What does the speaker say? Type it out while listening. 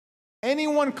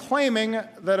Anyone claiming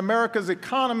that America's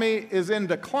economy is in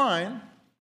decline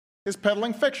is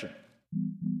peddling fiction.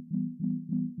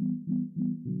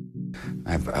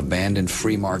 I've abandoned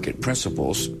free market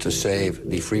principles to save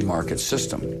the free market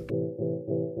system.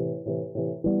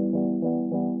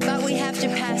 But we have to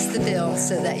pass the bill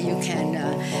so that you can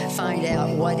find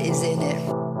out what is in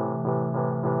it.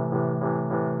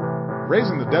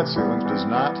 Raising the debt ceilings does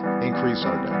not increase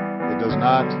our debt. It does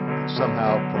not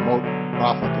somehow promote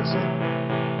profligacy.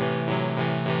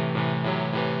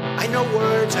 I know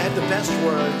words. I have the best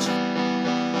words.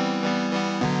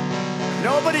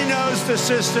 Nobody knows the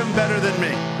system better than me,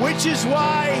 which is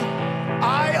why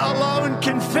I alone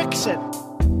can fix it.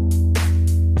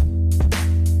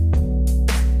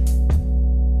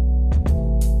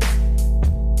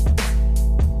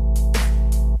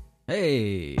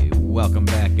 Hey, welcome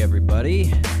back,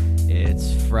 everybody.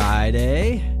 It's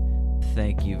Friday.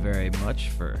 Thank you very much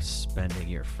for spending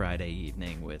your Friday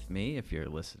evening with me if you're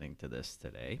listening to this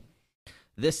today.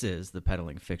 This is the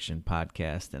Peddling Fiction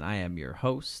Podcast, and I am your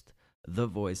host, the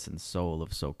voice and soul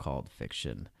of so-called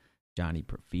fiction, Johnny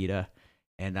Profita,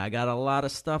 and I got a lot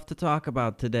of stuff to talk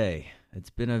about today. It's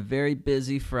been a very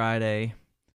busy Friday.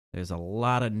 There's a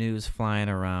lot of news flying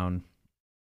around,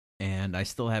 and I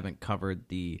still haven't covered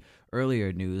the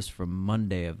earlier news from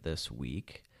Monday of this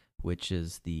week, which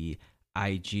is the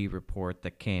IG report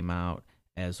that came out,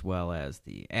 as well as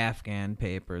the Afghan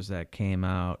papers that came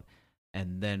out.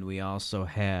 And then we also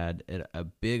had a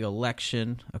big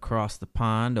election across the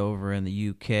pond over in the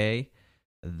UK.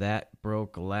 That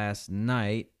broke last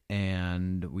night,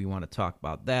 and we want to talk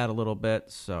about that a little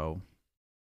bit. So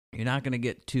you're not going to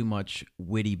get too much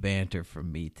witty banter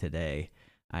from me today.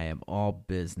 I am all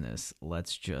business.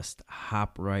 Let's just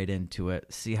hop right into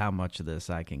it, see how much of this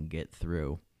I can get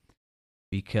through.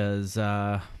 Because,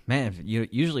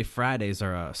 usually Fridays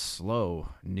are a slow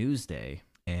news day,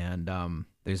 and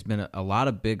there's been a lot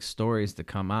of big stories to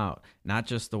come out, not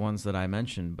just the ones that I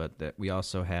mentioned, but that we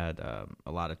also had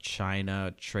a lot of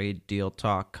China trade deal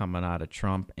talk coming out of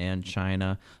Trump and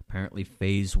China. Apparently,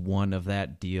 phase one of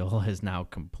that deal is now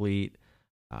complete.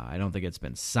 I don't think it's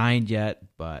been signed yet,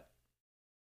 but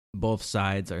both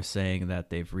sides are saying that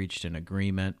they've reached an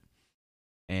agreement.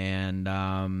 And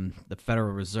the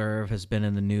Federal Reserve has been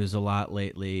in the news a lot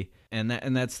lately, and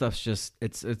that stuff's just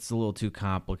it's a little too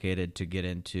complicated to get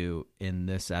into in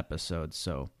this episode.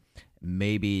 So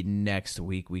maybe next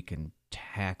week we can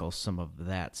tackle some of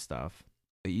that stuff.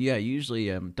 But yeah,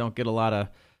 usually don't get a lot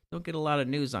of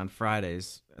news on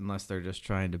Fridays unless they're just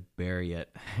trying to bury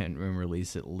it and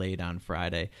release it late on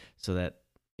Friday, so that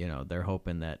they're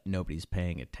hoping that nobody's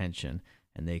paying attention.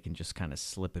 And they can just kind of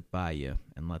slip it by you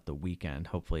and let the weekend,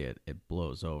 hopefully it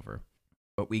blows over.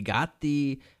 But we got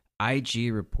the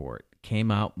IG report,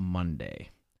 came out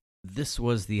Monday. This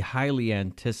was the highly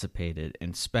anticipated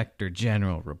Inspector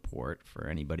General report. For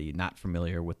anybody not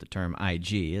familiar with the term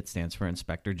IG, it stands for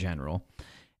Inspector General.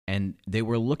 And they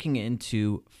were looking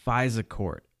into FISA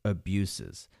court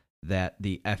abuses that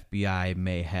the FBI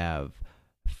may have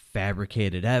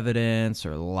fabricated evidence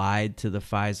or lied to the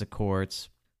FISA courts.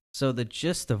 So the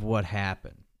gist of what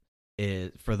happened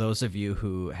is, for those of you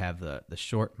who have the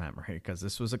short memory, because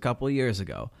this was a couple of years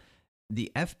ago,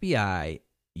 the FBI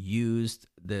used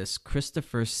this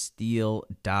Christopher Steele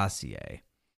dossier,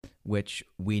 which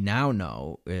we now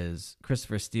know is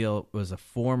Christopher Steele was a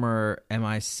former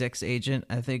MI6 agent,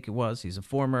 I think it was. He's a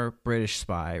former British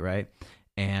spy, right?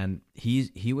 And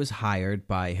he was hired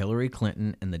by Hillary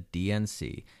Clinton and the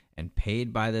DNC and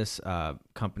paid by this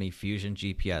company, Fusion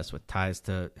GPS, with ties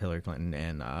to Hillary Clinton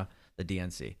and the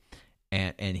DNC.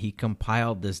 And he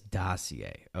compiled this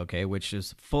dossier, okay, which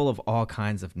is full of all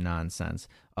kinds of nonsense.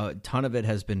 A ton of it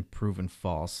has been proven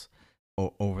false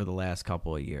over the last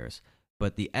couple of years.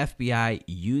 But the FBI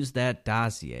used that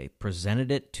dossier,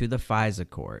 presented it to the FISA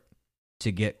court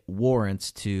to get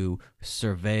warrants to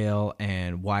surveil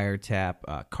and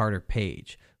wiretap Carter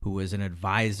Page, who was an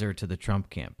advisor to the Trump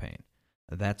campaign.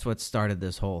 That's what started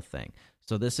this whole thing.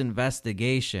 So this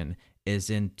investigation is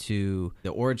into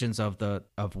the origins of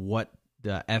what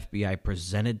the FBI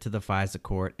presented to the FISA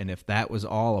court, and if that was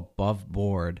all above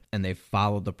board and they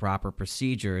followed the proper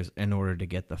procedures in order to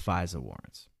get the FISA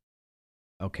warrants.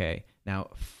 Okay,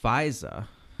 now FISA,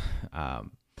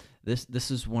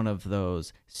 this is one of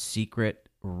those secret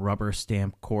rubber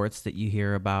stamp courts that you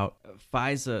hear about.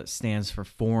 FISA stands for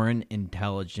Foreign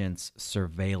Intelligence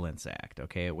Surveillance Act.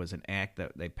 Okay, it was an act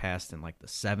that they passed in like the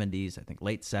 70s, I think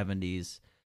late 70s.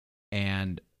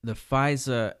 And the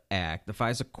FISA Act, the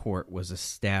FISA court, was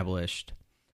established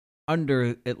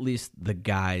under at least the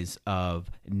guise of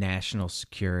national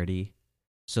security.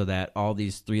 so that all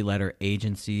these 3-letter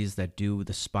agencies that do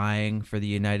the spying for the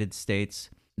United States,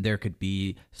 there could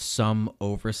be some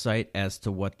oversight as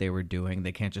to what they were doing.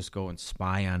 They can't just go and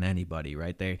spy on anybody,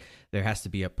 right? There has to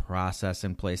be a process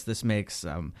in place. This makes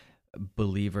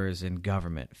believers in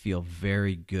government feel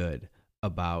very good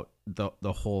about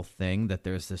the whole thing, that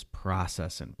there's this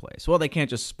process in place. Well, they can't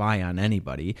just spy on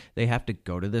anybody. They have to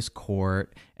go to this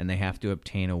court and they have to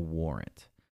obtain a warrant.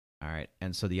 All right.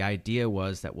 And so the idea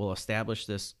was that we'll establish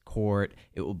this court.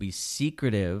 It will be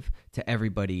secretive to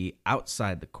everybody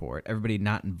outside the court, everybody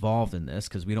not involved in this,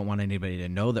 because we don't want anybody to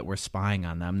know that we're spying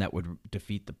on them. That would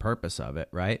defeat the purpose of it,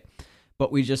 right?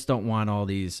 But we just don't want all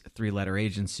these 3-letter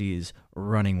agencies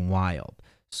running wild.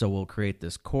 So we'll create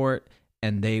this court,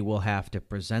 and they will have to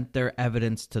present their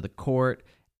evidence to the court,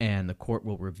 and the court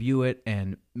will review it,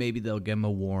 and maybe they'll give them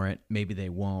a warrant, maybe they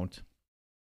won't.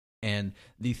 And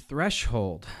the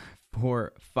threshold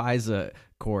for FISA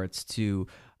courts to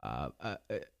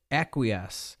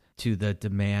acquiesce to the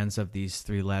demands of these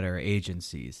 3-letter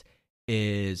agencies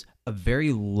is a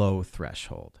very low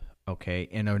threshold, okay?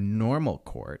 In a normal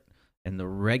court, in the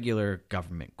regular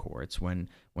government courts, when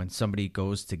somebody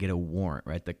goes to get a warrant,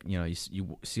 right? You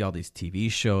see all these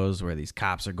TV shows where these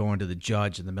cops are going to the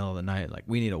judge in the middle of the night, like,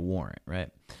 we need a warrant,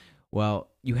 right? Well,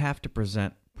 you have to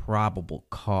present probable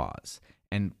cause.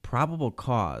 And probable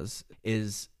cause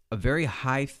is a very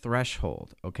high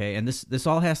threshold, okay? And this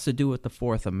all has to do with the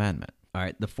Fourth Amendment. All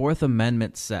right, the Fourth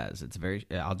Amendment says,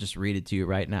 I'll just read it to you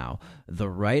right now. The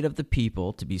right of the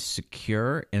people to be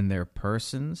secure in their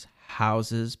persons,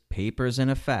 houses, papers,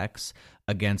 and effects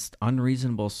against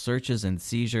unreasonable searches and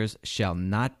seizures shall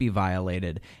not be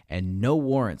violated, and no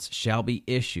warrants shall be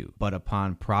issued, but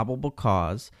upon probable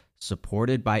cause,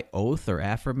 supported by oath or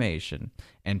affirmation,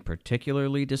 and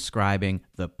particularly describing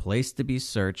the place to be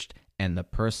searched and the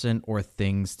person or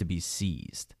things to be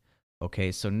seized.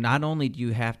 Okay, so not only do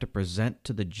you have to present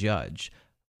to the judge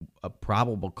a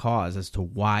probable cause as to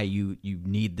why you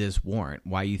need this warrant,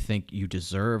 why you think you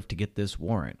deserve to get this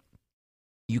warrant,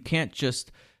 you can't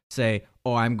just say,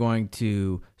 oh, I'm going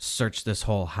to search this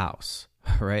whole house,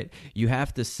 right? You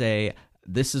have to say,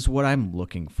 this is what I'm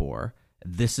looking for,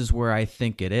 this is where I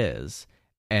think it is,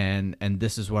 and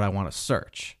this is what I want to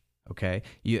search, okay?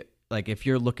 Like if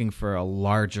you're looking for a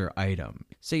larger item,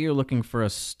 say you're looking for a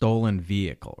stolen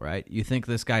vehicle, right? You think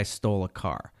this guy stole a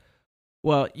car.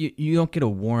 Well, you don't get a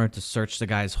warrant to search the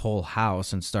guy's whole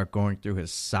house and start going through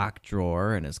his sock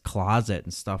drawer and his closet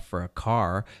and stuff for a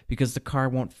car, because the car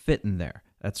won't fit in there.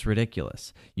 That's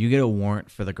ridiculous. You get a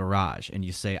warrant for the garage and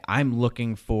you say, I'm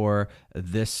looking for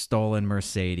this stolen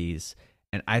Mercedes,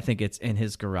 and I think it's in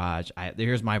his garage.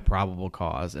 Here's my probable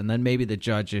cause. And then maybe the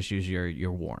judge issues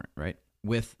your warrant, right?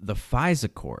 With the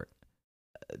FISA court,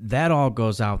 that all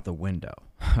goes out the window,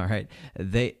 all right?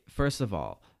 First of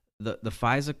all, the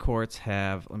FISA courts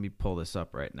have, let me pull this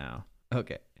up right now.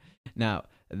 Okay. Now,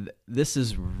 this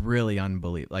is really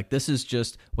unbelievable. Like, this is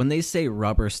just, when they say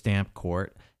rubber stamp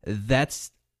court,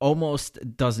 that's almost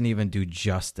doesn't even do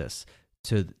justice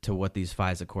to what these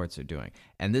FISA courts are doing.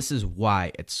 And this is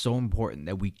why it's so important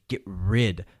that we get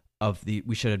rid of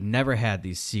we should have never had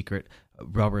these secret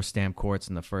rubber stamp courts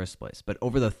in the first place. But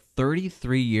over the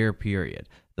 33-year period,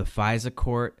 the FISA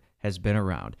court has been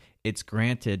around. It's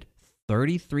granted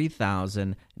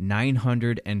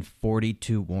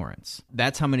 33,942 warrants.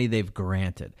 That's how many they've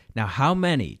granted. Now, how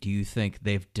many do you think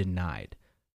they've denied?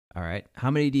 All right.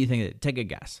 How many do you think? Take a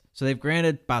guess. So they've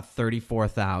granted about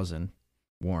 34,000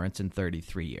 warrants in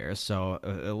 33 years, so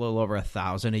a little over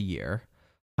 1,000 a year.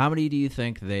 How many do you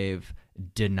think they've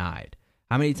denied?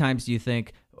 How many times do you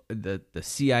think the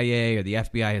CIA or the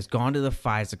FBI has gone to the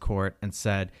FISA court and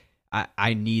said,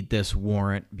 I need this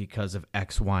warrant because of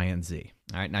X, Y, and Z?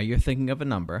 All right, now you're thinking of a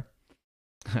number.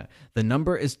 The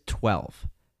number is 12.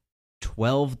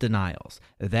 12 denials.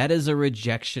 That is a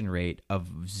rejection rate of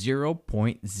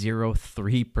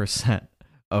 0.03%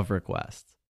 of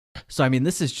requests. So, I mean,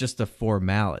 this is just a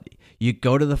formality. You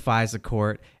go to the FISA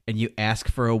court and you ask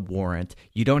for a warrant.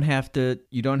 You don't have to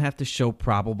show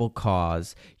probable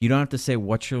cause. You don't have to say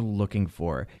what you're looking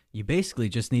for. You basically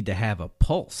just need to have a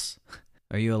pulse.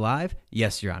 Are you alive?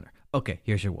 Yes, Your Honor. Okay,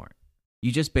 here's your warrant.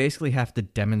 You just basically have to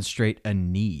demonstrate a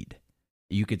need.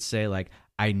 You could say, like,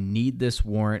 I need this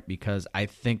warrant because I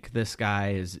think this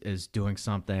guy is doing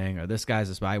something, or this guy's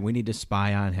a spy. We need to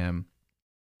spy on him.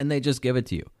 And they just give it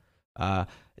to you.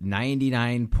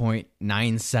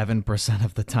 99.97%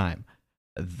 of the time,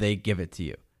 they give it to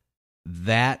you.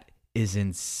 That is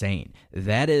insane.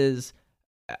 That is,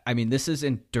 I mean, this is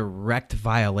in direct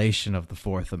violation of the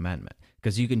Fourth Amendment,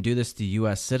 because you can do this to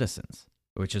U.S. citizens,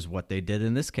 which is what they did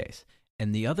in this case.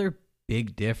 And the other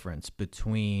big difference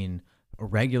between a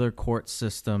regular court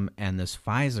system and this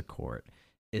FISA court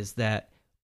is that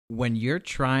when you're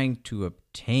trying to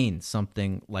obtain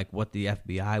something like what the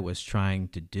FBI was trying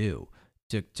to do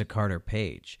to Carter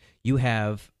Page, you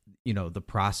have, the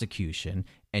prosecution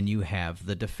and you have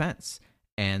the defense,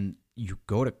 and you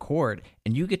go to court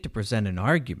and you get to present an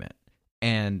argument,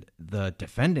 and the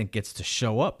defendant gets to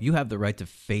show up. You have the right to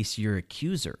face your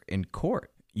accuser in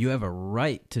court. You have a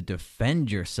right to defend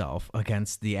yourself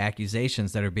against the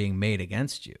accusations that are being made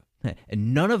against you.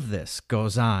 And none of this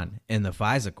goes on in the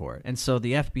FISA court. And so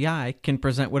the FBI can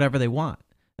present whatever they want.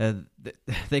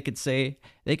 They could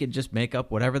just make up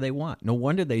whatever they want. No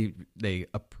wonder they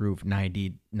approve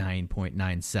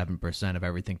 99.97% of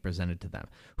everything presented to them.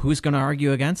 Who's going to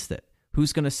argue against it?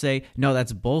 Who's going to say, no,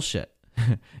 that's bullshit?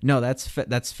 No, that's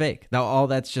fake. Now, all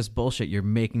that's just bullshit. You're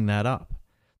making that up.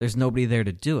 There's nobody there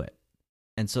to do it.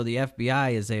 And so the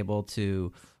FBI is able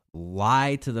to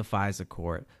lie to the FISA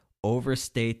court,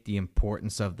 overstate the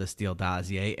importance of the Steele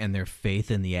dossier and their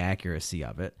faith in the accuracy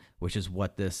of it, which is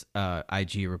what this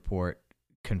IG report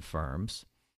confirms.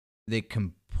 They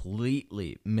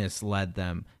completely misled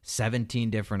them. 17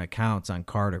 different accounts on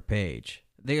Carter Page.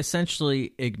 They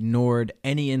essentially ignored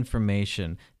any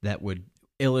information that would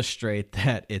illustrate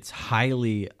that it's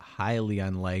highly, highly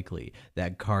unlikely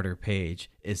that Carter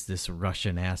Page is this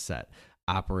Russian asset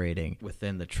operating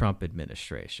within the Trump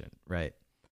administration, right?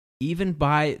 Even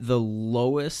by the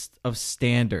lowest of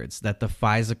standards that the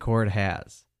FISA court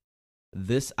has,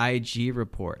 this IG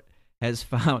report has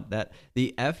found that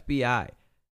the FBI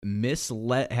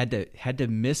had to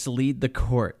mislead the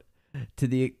court to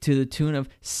the tune of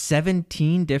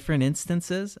 17 different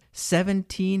instances,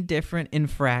 17 different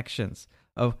infractions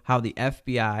of how the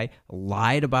FBI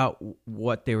lied about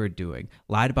what they were doing,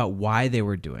 lied about why they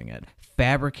were doing it,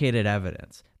 fabricated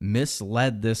evidence,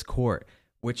 misled this court,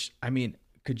 which, I mean,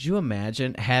 could you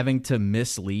imagine having to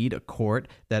mislead a court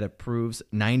that approves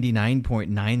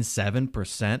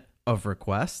 99.97% of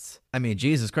requests? I mean,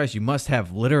 Jesus Christ, you must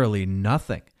have literally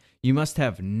nothing. You must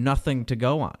have nothing to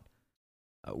go on.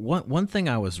 One thing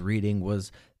I was reading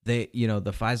was the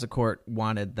FISA court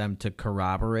wanted them to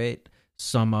corroborate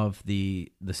some of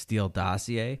the Steele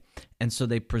dossier, and so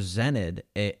they presented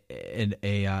an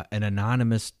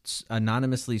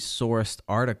anonymously sourced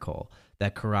article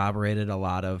that corroborated a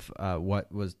lot of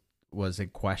what was in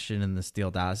question in the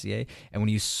Steele dossier. And when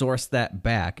you source that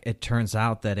back, it turns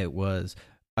out that it was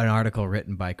an article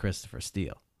written by Christopher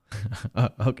Steele.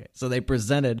 Okay, so they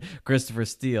presented Christopher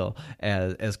Steele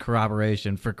as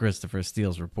corroboration for Christopher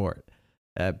Steele's report.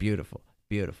 Beautiful,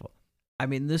 beautiful. I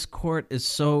mean, this court is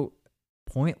so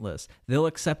pointless. They'll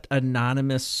accept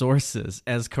anonymous sources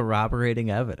as corroborating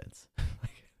evidence.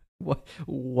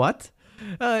 What?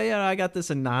 I got this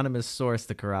anonymous source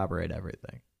to corroborate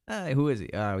everything. Who is he?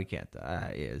 We can't.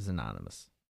 It's anonymous.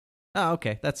 Oh,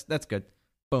 okay. That's good.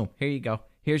 Boom. Here you go.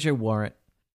 Here's your warrant.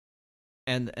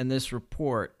 And this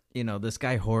report, this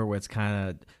guy Horowitz kind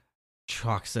of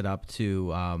chalks it up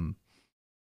to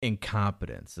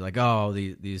incompetence. Like, oh,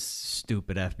 these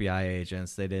stupid FBI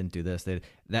agents, they didn't do this.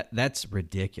 That's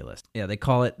ridiculous. Yeah, they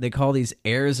call these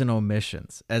errors and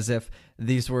omissions, as if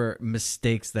these were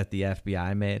mistakes that the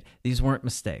FBI made. These weren't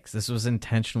mistakes. This was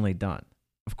intentionally done.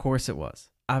 Of course it was.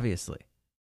 Obviously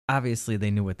they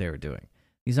knew what they were doing.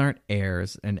 These aren't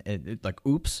errors and like,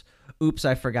 oops,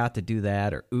 I forgot to do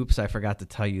that, or oops, I forgot to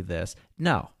tell you this.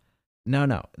 No.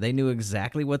 They knew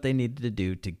exactly what they needed to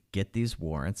do to get these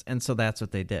warrants, and so that's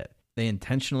what they did. They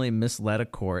intentionally misled a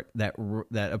court that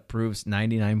approves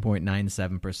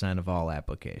 99.97% of all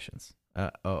applications.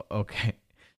 Okay.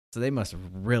 So they must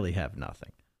really have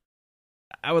nothing.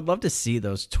 I would love to see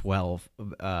those 12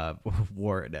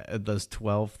 those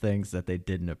 12 things that they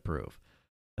didn't approve.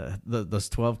 Those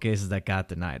 12 cases that got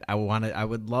denied. I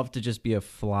would love to just be a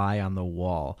fly on the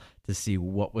wall to see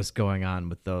what was going on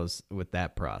with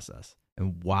that process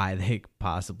and why they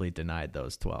possibly denied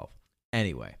those 12.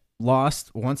 Anyway,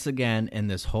 lost once again in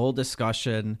this whole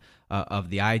discussion of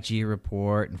the IG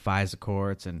report and FISA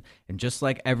courts, and just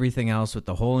like everything else with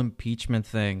the whole impeachment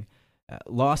thing,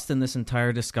 lost in this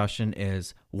entire discussion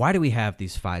is, why do we have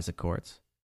these FISA courts?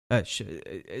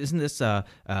 Isn't this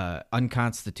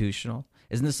unconstitutional?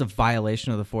 Isn't this a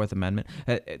violation of the Fourth Amendment?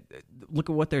 Look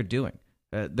at what they're doing.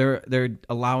 They're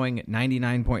allowing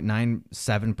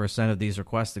 99.97% of these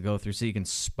requests to go through so you can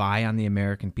spy on the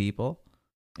American people.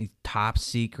 These top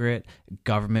secret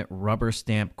government rubber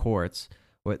stamp courts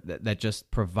that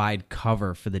just provide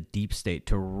cover for the deep state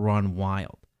to run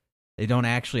wild. They don't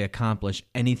actually accomplish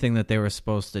anything that they were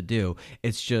supposed to do.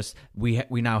 It's just we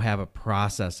now have a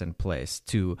process in place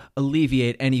to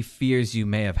alleviate any fears you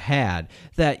may have had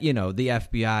that, the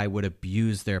FBI would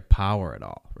abuse their power at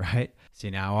all, right? See,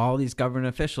 now all these government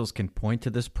officials can point to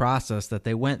this process that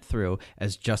they went through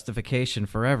as justification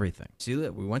for everything. See,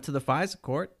 we went to the FISA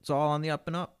court. It's all on the up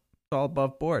and up. It's all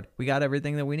above board. We got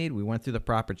everything that we need. We went through the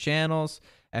proper channels,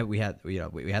 and we had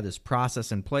this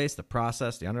process in place.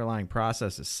 The underlying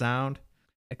process is sound,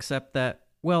 except that,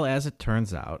 well, as it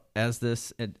turns out, as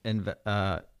this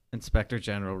Inspector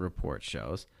General report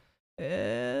shows,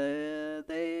 they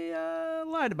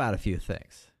lied about a few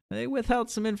things. They withheld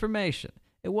some information.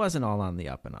 It wasn't all on the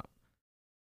up and up.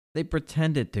 They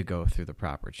pretended to go through the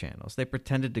proper channels. They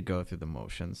pretended to go through the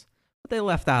motions, but they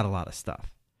left out a lot of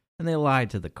stuff, and they lied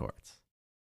to the courts.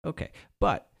 Okay,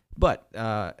 but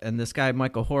and this guy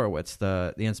Michael Horowitz,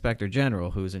 the Inspector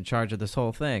General who's in charge of this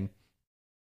whole thing,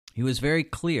 he was very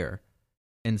clear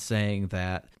in saying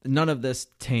that none of this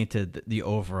tainted the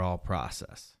overall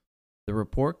process. The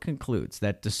report concludes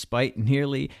that despite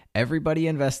nearly everybody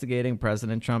investigating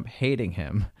President Trump hating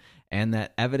him, and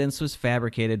that evidence was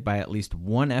fabricated by at least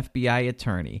one FBI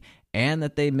attorney, and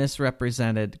that they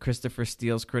misrepresented Christopher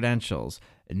Steele's credentials,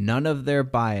 none of their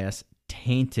bias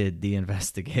tainted the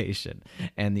investigation,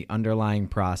 and the underlying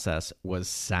process was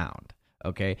sound.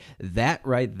 Okay? That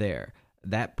right there,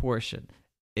 that portion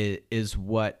is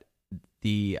what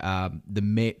the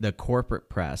corporate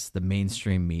press, the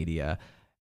mainstream media,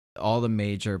 all the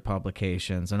major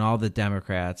publications and all the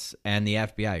Democrats and the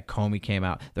FBI, Comey came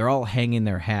out, they're all hanging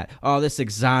their hat. Oh, this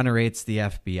exonerates the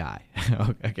FBI.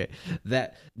 Okay.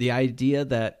 That the idea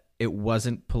that it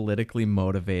wasn't politically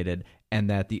motivated and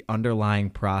that the underlying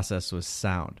process was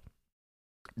sound,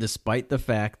 despite the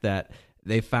fact that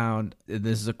they found,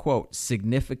 this is a quote,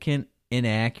 significant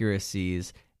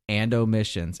inaccuracies and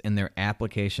omissions in their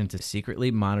application to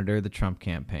secretly monitor the Trump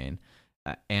campaign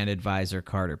and advisor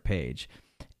Carter Page,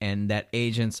 and that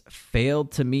agents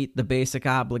failed to meet the basic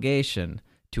obligation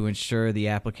to ensure the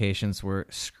applications were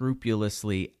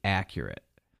scrupulously accurate.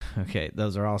 Okay,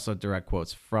 those are also direct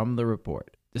quotes from the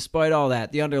report. Despite all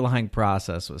that, the underlying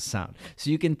process was sound. So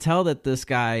you can tell that this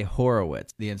guy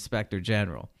Horowitz, the Inspector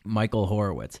General, Michael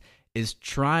Horowitz, is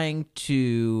trying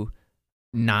to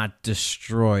not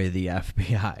destroy the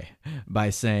FBI by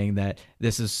saying that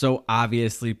this is so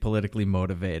obviously politically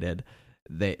motivated.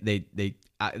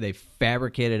 They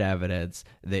fabricated evidence.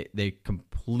 They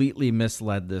completely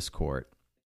misled this court.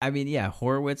 I mean, yeah,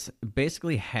 Horowitz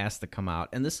basically has to come out,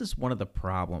 and this is one of the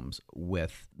problems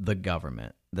with the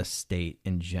government, the state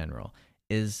in general,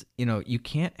 is, you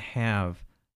can't have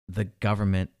the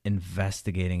government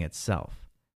investigating itself.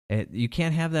 You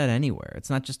can't have that anywhere.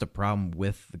 It's not just a problem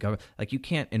with the government. Like, you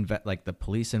can't like the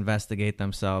police investigate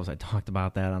themselves. I talked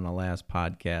about that on the last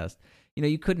podcast.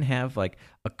 You couldn't have like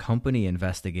a company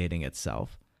investigating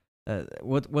itself.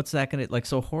 What's that going to like?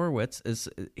 So Horowitz is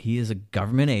a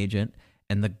government agent,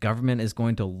 and the government is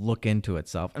going to look into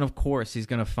itself. And of course, he's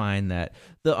going to find that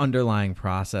the underlying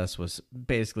process was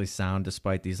basically sound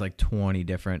despite these like 20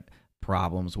 different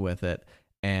problems with it.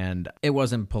 And it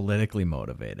wasn't politically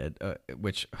motivated,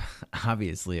 which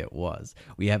obviously it was.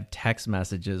 We have text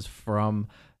messages from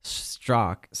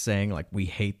Strzok saying, like, we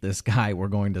hate this guy, we're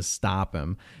going to stop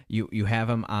him. You have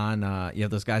him on, you have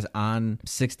those guys on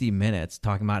 60 Minutes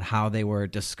talking about how they were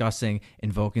discussing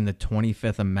invoking the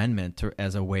 25th Amendment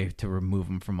as a way to remove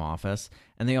him from office.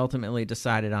 And they ultimately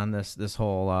decided on this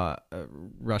whole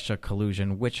Russia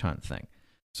collusion witch hunt thing.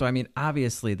 So, I mean,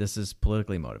 obviously this is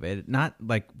politically motivated, not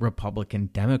like Republican,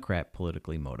 Democrat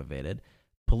politically motivated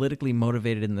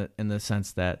in the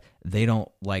sense that they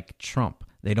don't like Trump.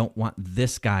 They don't want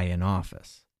this guy in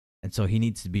office. And so he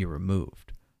needs to be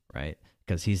removed, right?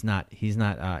 Because he's not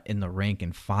in the rank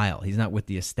and file. He's not with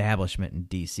the establishment in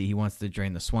D.C. He wants to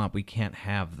drain the swamp. We can't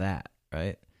have that,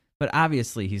 right? But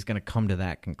obviously he's going to come to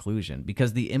that conclusion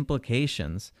because the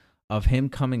implications of him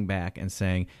coming back and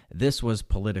saying this was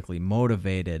politically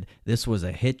motivated, this was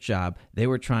a hit job, they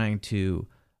were trying to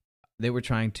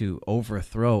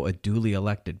overthrow a duly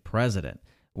elected president,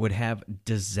 would have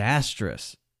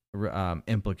disastrous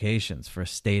implications for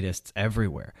statists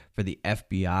everywhere, for the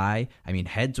FBI. I mean,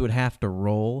 heads would have to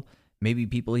roll. Maybe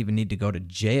people even need to go to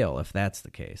jail if that's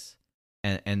the case.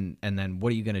 And then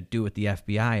what are you going to do with the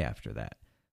FBI after that?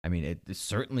 I mean, it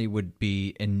certainly would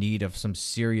be in need of some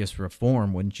serious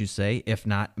reform, wouldn't you say? If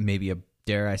not, maybe,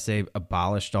 dare I say,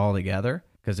 abolished altogether?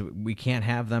 Because we can't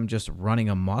have them just running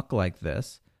amok like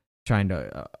this, trying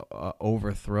to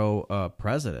overthrow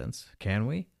presidents, can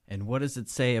we? And what does it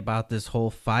say about this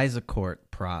whole FISA court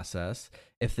process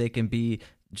if they can be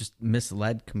just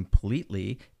misled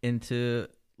completely into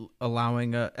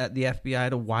allowing the FBI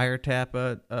to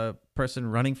wiretap a person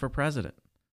running for president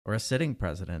or a sitting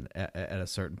president at a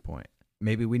certain point.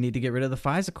 Maybe we need to get rid of the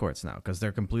FISA courts now because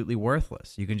they're completely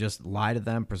worthless. You can just lie to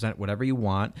them, present whatever you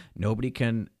want. Nobody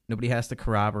has to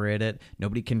corroborate it.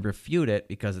 Nobody can refute it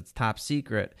because it's top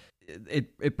secret.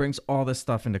 It brings all this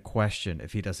stuff into question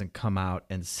if he doesn't come out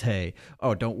and say,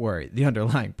 oh, don't worry, the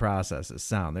underlying process is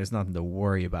sound. There's nothing to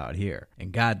worry about here.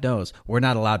 And God knows we're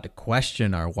not allowed to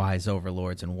question our wise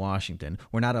overlords in Washington.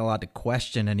 We're not allowed to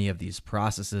question any of these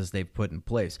processes they've put in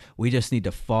place. We just need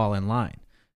to fall in line.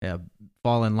 Yeah,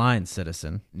 fall in line,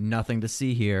 citizen. Nothing to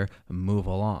see here. Move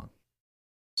along.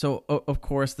 So, of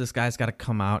course, this guy's got to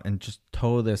come out and just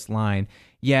toe this line.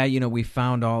 Yeah, we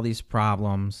found all these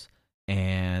problems,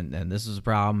 and this is a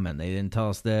problem, and they didn't tell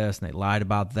us this, and they lied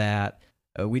about that.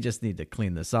 We just need to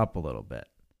clean this up a little bit.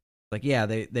 Like, yeah,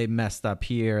 they messed up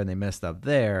here, and they messed up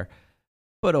there,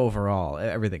 but overall,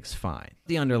 everything's fine.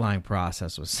 The underlying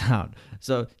process was sound.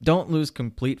 So don't lose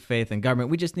complete faith in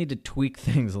government. We just need to tweak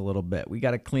things a little bit. We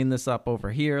got to clean this up over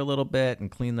here a little bit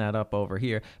and clean that up over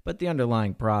here. But the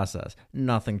underlying process,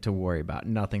 nothing to worry about,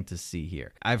 nothing to see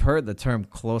here. I've heard the term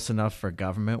close enough for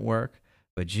government work,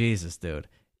 but Jesus, dude,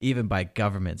 even by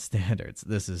government standards,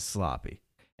 this is sloppy.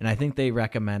 And I think they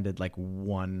recommended like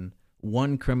one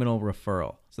criminal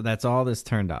referral. So that's all this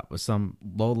turned up, was some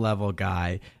low-level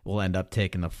guy will end up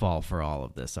taking the fall for all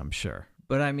of this, I'm sure.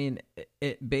 But I mean,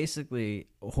 it basically,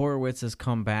 Horowitz has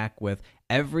come back with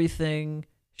everything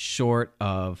short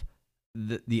of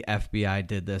the FBI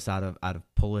did this out of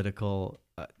political,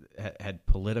 had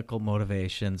political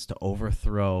motivations to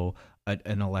overthrow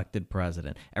an elected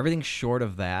president. Everything short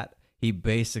of that, he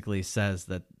basically says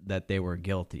that they were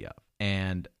guilty of.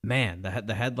 And man,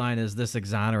 the headline is this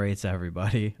exonerates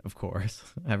everybody, of course.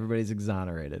 Everybody's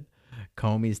exonerated.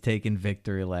 Comey's taking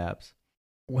victory laps.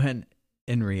 When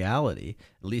in reality,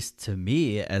 at least to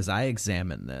me, as I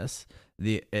examine this,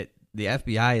 the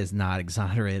FBI is not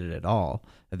exonerated at all.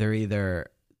 They're either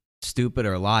stupid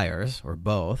or liars, or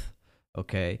both.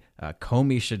 Okay,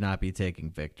 Comey should not be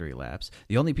taking victory laps.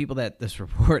 The only people that this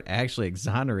report actually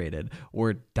exonerated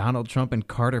were Donald Trump and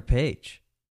Carter Page.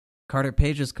 Carter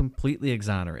Page is completely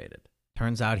exonerated.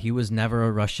 Turns out he was never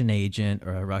a Russian agent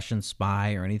or a Russian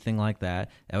spy or anything like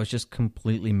that. That was just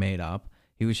completely made up.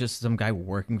 He was just some guy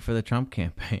working for the Trump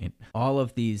campaign. All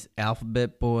of these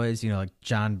alphabet boys, like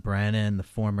John Brennan, the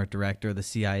former director of the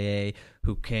CIA,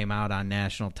 who came out on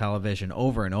national television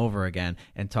over and over again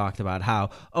and talked about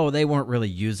how, they weren't really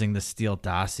using the Steele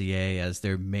dossier as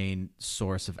their main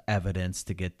source of evidence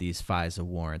to get these FISA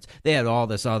warrants. They had all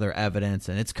this other evidence,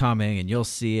 and it's coming, and you'll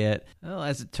see it. Well,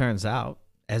 as it turns out,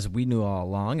 as we knew all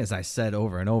along, as I said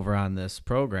over and over on this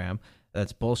program,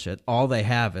 that's bullshit. All they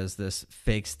have is this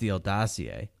fake Steele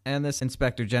dossier. And this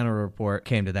Inspector General report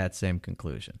came to that same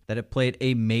conclusion, that it played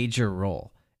a major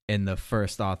role in the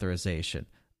first authorization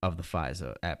of the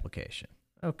FISA application.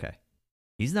 Okay.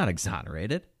 He's not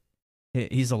exonerated.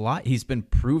 He's He's been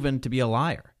proven to be a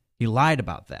liar. He lied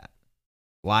about that.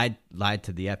 Lied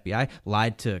to the FBI,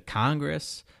 lied to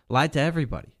Congress, lied to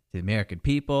everybody, to the American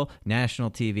people,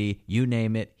 national TV, you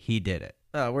name it, he did it.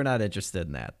 We're not interested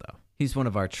in that, though. He's one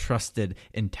of our trusted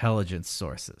intelligence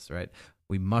sources, right?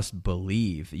 We must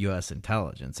believe U.S.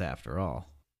 intelligence, after all.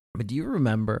 But do you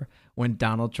remember when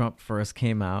Donald Trump first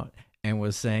came out and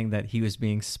was saying that he was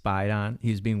being spied on,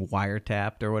 he was being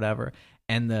wiretapped or whatever,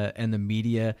 and the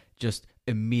media just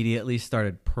immediately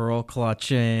started pearl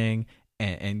clutching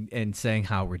and saying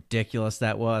how ridiculous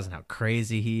that was and how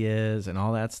crazy he is and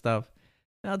all that stuff?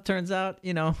 Now it turns out,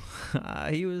 he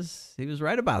was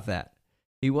right about that.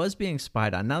 He was being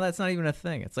spied on. Now that's not even a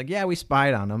thing. It's like, yeah, we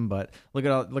spied on him, but look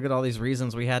at all these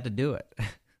reasons we had to do it.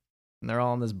 And they're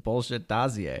all in this bullshit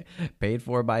dossier paid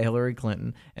for by Hillary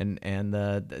Clinton and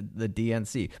the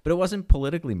DNC. But it wasn't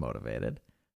politically motivated.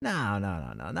 No,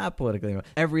 not politically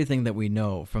motivated. Everything that we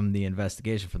know from the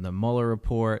investigation, from the Mueller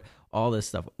report, all this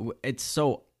stuff, it's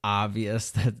so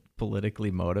obvious that it's politically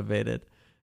motivated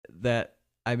that,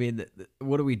 I mean,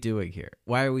 what are we doing here?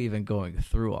 Why are we even going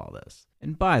through all this?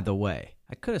 And by the way,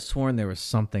 I could have sworn there was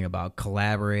something about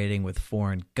collaborating with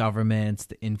foreign governments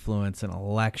to influence an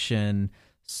election.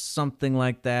 Something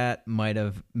like that might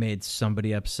have made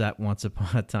somebody upset once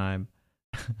upon a time.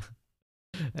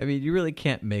 I mean, you really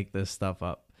can't make this stuff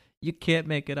up. You can't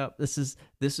make it up. This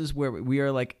is where we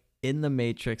are, like, in the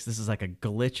Matrix. This is like a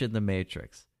glitch in the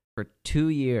Matrix. For 2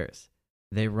 years,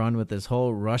 they run with this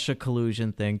whole Russia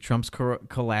collusion thing. Trump's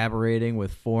collaborating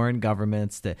with foreign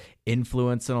governments to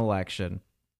influence an election.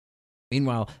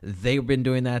 Meanwhile, they've been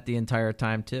doing that the entire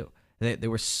time, too. They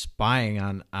were spying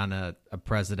on a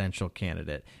presidential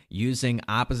candidate using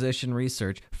opposition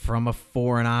research from a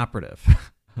foreign operative.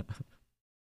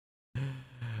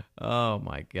 Oh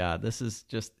my God, this is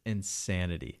just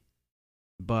insanity.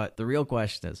 But the real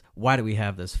question is, why do we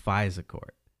have this FISA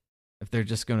court? If they're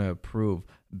just going to approve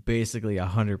basically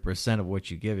 100% of what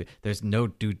you give it, there's no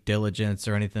due diligence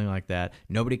or anything like that.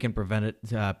 Nobody can present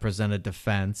a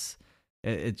defense.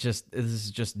 This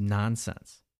is just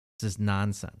nonsense. This is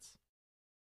nonsense.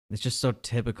 It's just so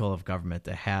typical of government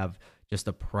to have just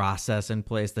a process in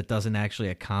place that doesn't actually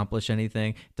accomplish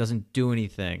anything, doesn't do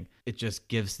anything. It just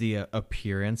gives the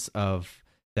appearance of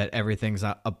that everything's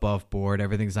above board,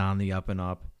 everything's on the up and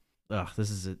up. Ugh, this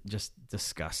is just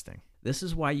disgusting. This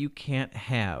is why you can't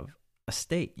have a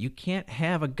state. You can't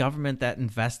have a government that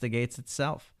investigates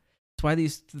itself. That's why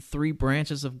these three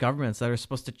branches of governments that are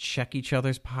supposed to check each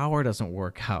other's power doesn't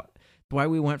work out. That's why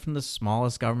we went from the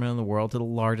smallest government in the world to the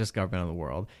largest government in the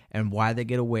world, and why they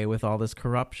get away with all this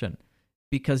corruption.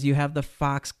 Because you have the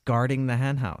fox guarding the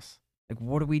henhouse. Like,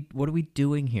 what are we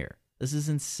doing here? This is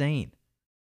insane.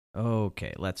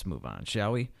 Okay, let's move on,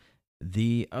 shall we?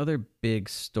 The other big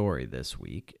story this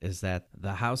week is that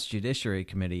the House Judiciary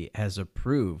Committee has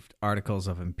approved articles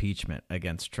of impeachment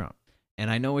against Trump. And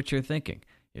I know what you're thinking.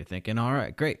 You're thinking, all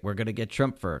right, great, we're going to get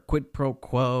Trump for quid pro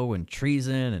quo and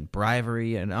treason and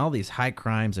bribery and all these high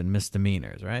crimes and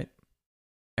misdemeanors, right?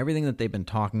 Everything that they've been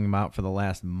talking about for the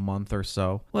last month or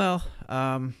so. Well,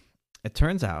 it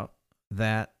turns out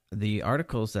that the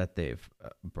articles that they've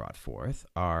brought forth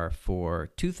are for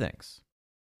two things: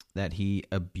 that he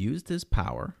abused his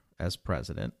power as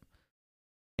president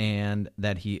and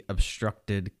that he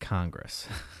obstructed Congress.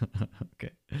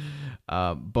 Okay.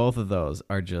 Both of those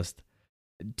are just,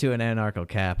 to an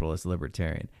anarcho-capitalist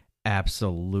libertarian,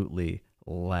 absolutely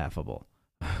laughable.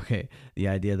 Okay, the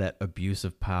idea that abuse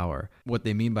of power, what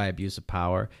they mean by abuse of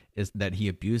power is that he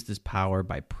abused his power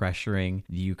by pressuring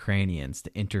the Ukrainians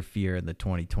to interfere in the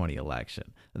 2020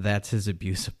 election. That's his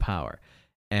abuse of power.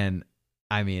 And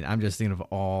I mean, I'm just thinking of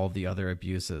all the other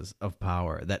abuses of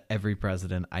power that every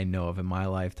president I know of in my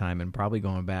lifetime, and probably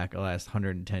going back the last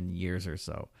 110 years or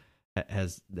so,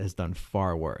 has done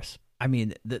far worse. I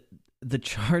mean, the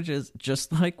charges,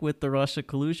 just like with the Russia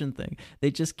collusion thing,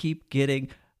 they just keep getting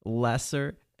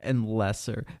lesser and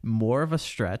lesser, more of a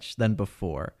stretch than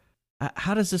before.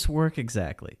 How does this work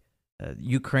exactly?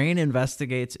 Ukraine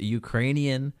investigates a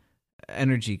Ukrainian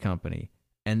energy company,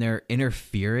 and they're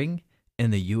interfering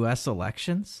in the U.S.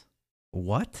 elections?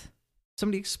 What?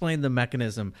 Somebody explain the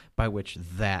mechanism by which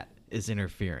that is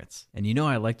interference. And you know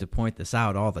I like to point this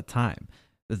out all the time.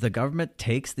 That the government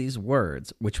takes these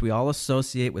words, which we all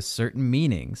associate with certain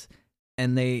meanings,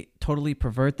 and they totally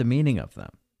pervert the meaning of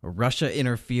them. Russia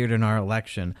interfered in our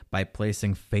election by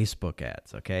placing Facebook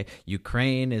ads, okay?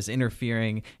 Ukraine is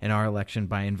interfering in our election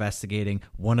by investigating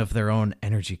one of their own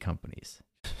energy companies.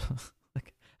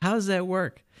 Like, how does that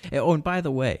work? Oh, and by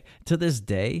the way, to this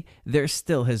day, there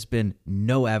still has been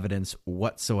no evidence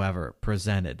whatsoever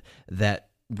presented that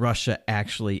Russia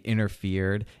actually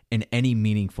interfered in any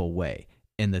meaningful way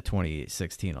in the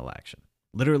 2016 election.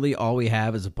 Literally, all we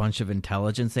have is a bunch of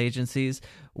intelligence agencies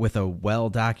with a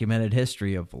well-documented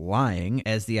history of lying,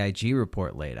 as the IG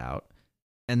report laid out,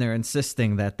 and they're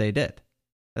insisting that they did.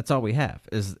 That's all we have,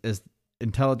 is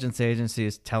intelligence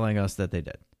agencies telling us that they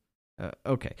did.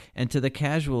 Okay, and to the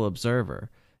casual observer,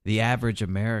 the average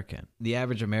American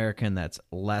that's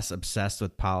less obsessed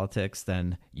with politics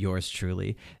than yours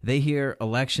truly, they hear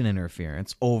election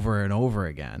interference over and over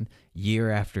again,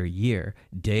 year after year,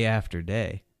 day after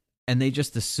day. And they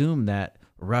just assume that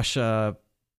Russia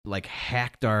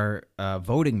hacked our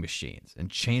voting machines and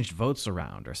changed votes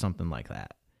around or something like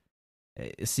that.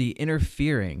 See,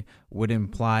 interfering would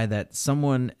imply that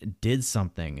someone did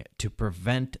something to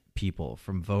prevent people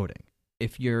from voting.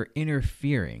 If you're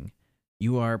interfering,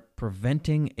 you are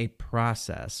preventing a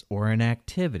process or an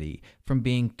activity from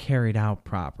being carried out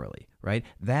properly, right?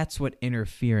 That's what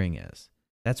interfering is.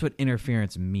 That's what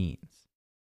interference means.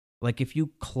 Like if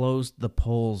you closed the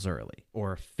polls early,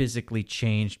 or physically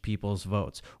changed people's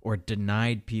votes, or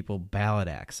denied people ballot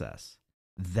access,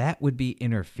 that would be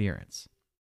interference.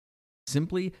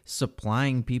 Simply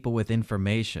supplying people with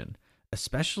information,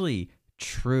 especially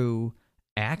true,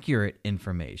 accurate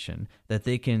information that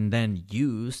they can then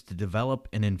use to develop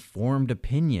an informed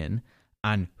opinion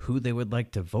on who they would like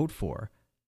to vote for,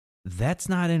 that's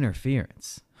not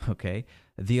interference, okay?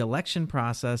 The election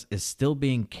process is still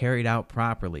being carried out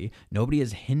properly. Nobody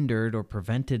is hindered or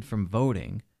prevented from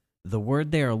voting. The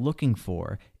word they are looking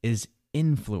for is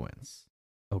influence,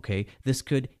 okay? This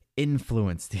could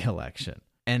influence the election.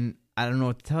 And I don't know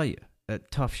what to tell you.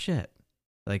 Tough shit.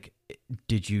 Like,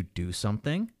 did you do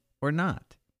something or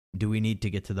not? Do we need to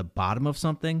get to the bottom of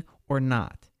something or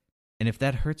not? And if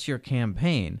that hurts your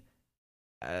campaign,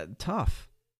 tough.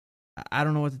 I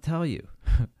don't know what to tell you,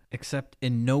 except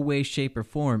in no way, shape, or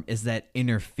form is that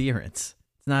interference.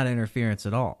 It's not interference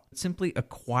at all. It's simply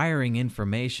acquiring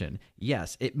information.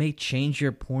 Yes, it may change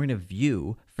your point of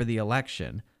view for the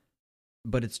election,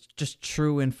 but it's just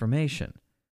true information.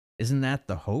 Isn't that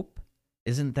the hope?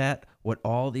 Isn't that what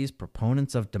all these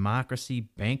proponents of democracy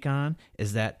bank on?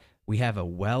 Is that we have a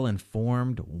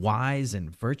well-informed, wise,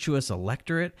 and virtuous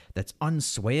electorate that's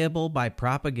unswayable by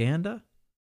propaganda?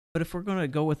 But if we're going to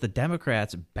go with the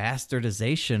Democrats'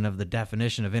 bastardization of the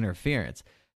definition of interference,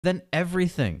 then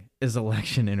everything is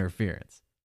election interference.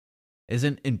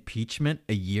 Isn't impeachment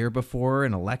a year before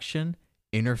an election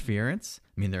interference?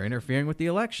 I mean, they're interfering with the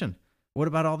election. What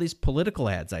about all these political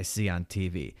ads I see on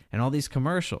TV and all these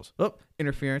commercials? Oh,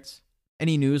 interference.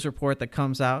 Any news report that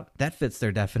comes out, that fits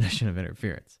their definition of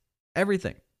interference.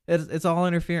 Everything. It's all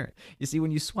interference. You see,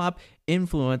 when you swap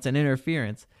influence and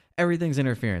interference, everything's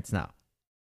interference now.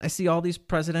 I see all these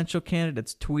presidential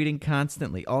candidates tweeting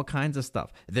constantly, all kinds of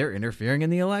stuff. They're interfering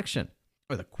in the election.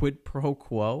 Or the quid pro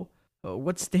quo.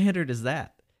 What standard is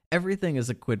that? Everything is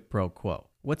a quid pro quo.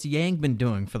 What's Yang been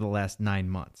doing for the last 9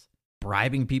 months?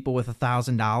 Bribing people with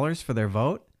 $1,000 for their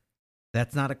vote?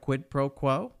 That's not a quid pro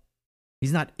quo?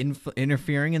 He's not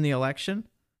interfering in the election?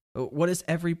 What is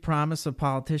every promise a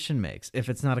politician makes if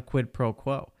it's not a quid pro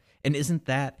quo? And isn't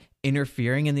that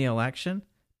interfering in the election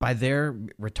by their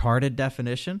retarded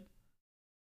definition?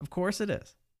 Of course it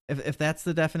is. If that's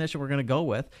the definition we're going to go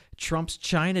with, Trump's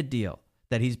China deal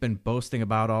that he's been boasting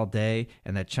about all day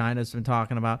and that China's been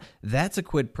talking about, that's a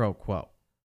quid pro quo,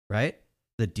 right?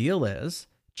 The deal is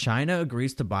China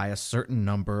agrees to buy a certain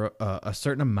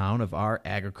amount of our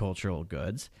agricultural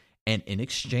goods, and in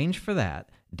exchange for that,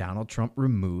 Donald Trump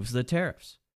removes the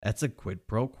tariffs. That's a quid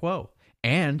pro quo.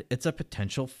 And it's a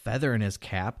potential feather in his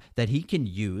cap that he can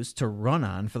use to run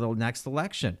on for the next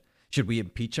election. Should we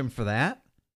impeach him for that?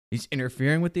 He's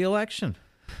interfering with the election.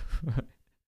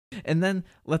 And then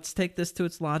let's take this to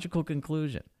its logical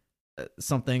conclusion.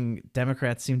 Something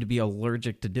Democrats seem to be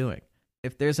allergic to doing.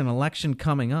 If there's an election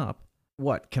coming up,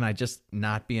 what, can I just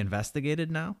not be investigated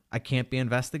now? I can't be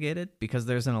investigated because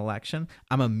there's an election?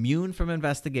 I'm immune from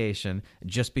investigation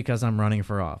just because I'm running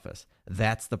for office.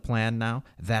 That's the plan now?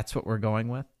 That's what we're going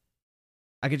with?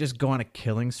 I could just go on a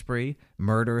killing spree,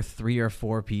 murder 3 or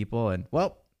 4 people, and,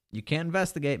 well, you can't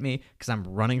investigate me because I'm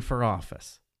running for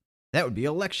office. That would be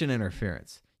election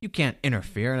interference. You can't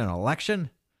interfere in an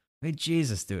election. I mean,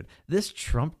 Jesus, dude, this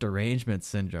Trump derangement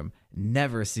syndrome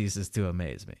never ceases to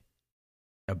amaze me.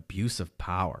 Abuse of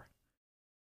power.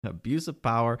 Abuse of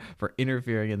power for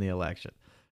interfering in the election.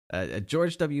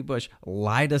 George W. Bush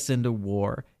lied us into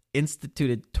war,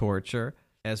 instituted torture.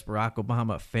 As Barack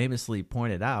Obama famously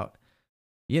pointed out,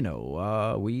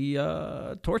 we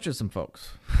tortured some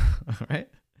folks. All right?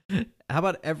 How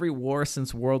about every war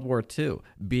since World War II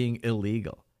being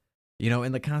illegal?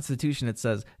 In the Constitution, it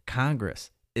says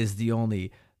Congress is the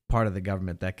only part of the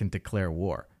government that can declare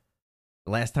war.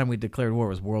 The last time we declared war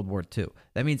was World War II.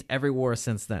 That means every war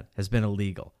since then has been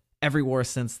illegal. Every war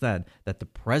since then that the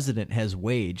president has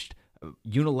waged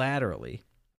unilaterally,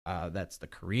 that's the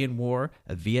Korean War,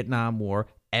 the Vietnam War,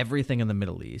 everything in the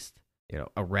Middle East,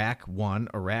 Iraq 1,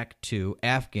 Iraq 2,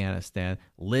 Afghanistan,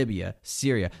 Libya,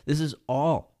 Syria. This is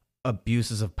all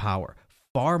abuses of power.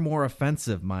 Far more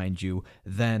offensive, mind you,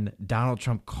 than Donald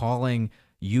Trump calling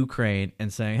Ukraine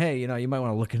and saying, hey, you might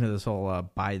want to look into this whole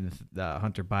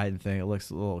Hunter Biden thing. It looks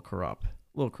a little corrupt. A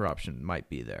little corruption might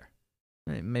be there.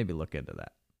 Maybe look into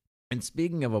that. And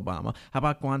speaking of Obama, how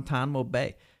about Guantanamo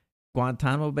Bay?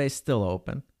 Guantanamo Bay is still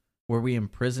open, where we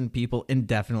imprison people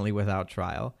indefinitely without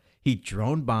trial. He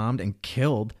drone bombed and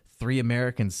killed 3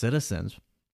 American citizens. Is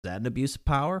that an abuse of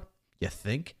power? You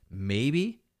think?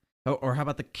 Maybe? Or how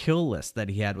about the kill list that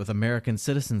he had with American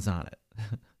citizens on it?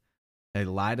 They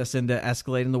lied us into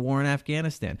escalating the war in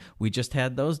Afghanistan. We just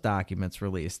had those documents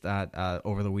released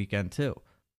over the weekend, too.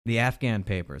 The Afghan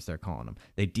papers, they're calling them.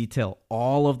 They detail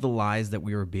all of the lies that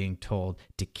we were being told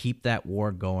to keep that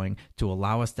war going, to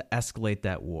allow us to escalate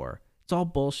that war. It's all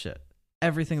bullshit.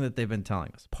 Everything that they've been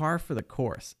telling us. Par for the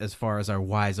course as far as our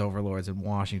wise overlords in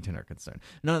Washington are concerned.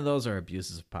 None of those are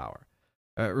abuses of power.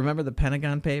 Remember the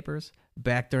Pentagon Papers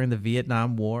back during the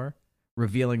Vietnam War,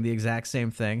 revealing the exact same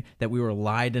thing, that we were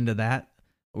lied into that?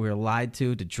 We were lied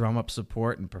to drum up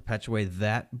support and perpetuate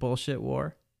that bullshit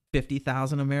war?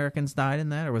 50,000 Americans died in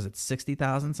that, or was it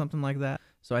 60,000, something like that?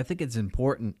 So I think it's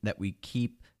important that we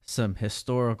keep some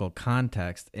historical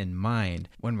context in mind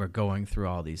when we're going through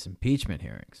all these impeachment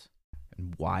hearings.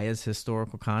 Why is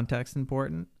historical context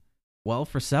important? Well,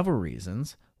 for several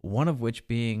reasons, one of which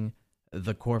being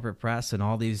the corporate press and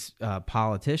all these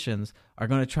politicians are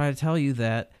going to try to tell you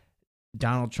that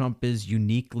Donald Trump is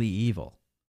uniquely evil,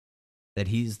 that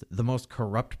he's the most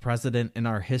corrupt president in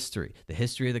our history, the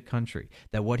history of the country,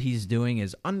 that what he's doing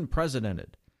is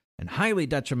unprecedented and highly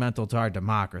detrimental to our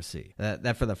democracy,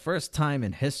 that for the first time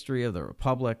in history of the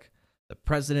republic, the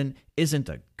president isn't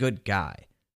a good guy,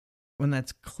 when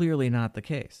that's clearly not the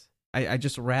case. I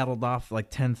just rattled off like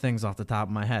 10 things off the top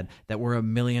of my head that were a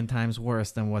million times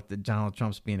worse than what Donald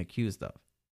Trump's being accused of.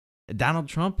 Donald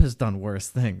Trump has done worse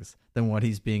things than what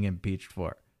he's being impeached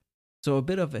for. So a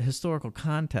bit of a historical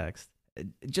context,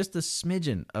 just a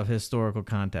smidgen of historical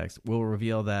context will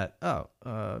reveal that,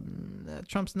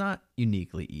 Trump's not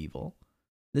uniquely evil.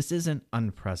 This isn't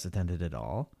unprecedented at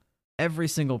all. Every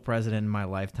single president in my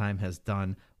lifetime has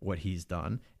done what he's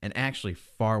done, and actually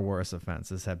far worse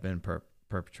offenses have been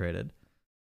perpetrated.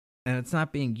 And it's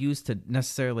not being used to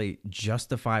necessarily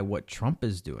justify what Trump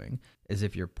is doing, as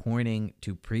if you're pointing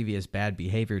to previous bad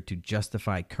behavior to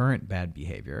justify current bad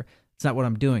behavior. It's not what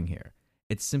I'm doing here.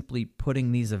 It's simply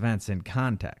putting these events in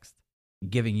context,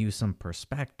 giving you some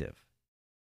perspective,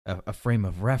 a frame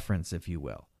of reference, if you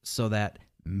will, so that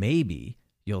maybe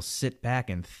you'll sit back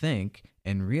and think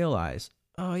and realize,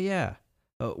 oh yeah,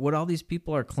 what all these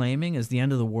people are claiming is the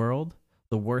end of the world,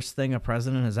 the worst thing a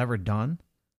president has ever done,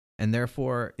 and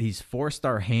therefore he's forced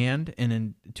our hand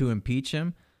to impeach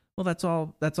him. Well, that's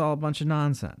all a bunch of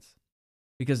nonsense,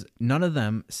 because none of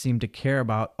them seem to care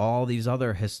about all these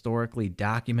other historically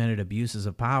documented abuses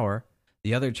of power.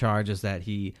 The other charge is that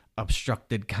he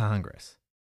obstructed Congress,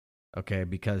 okay,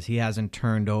 because he hasn't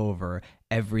turned over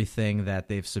everything that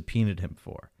they've subpoenaed him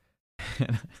for.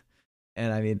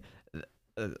 And I mean,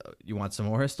 you want some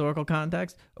more historical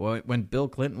context? When Bill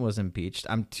Clinton was impeached,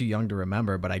 I'm too young to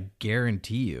remember, but I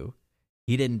guarantee you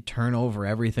he didn't turn over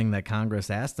everything that Congress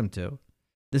asked him to.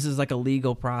 This is like a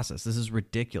legal process. This is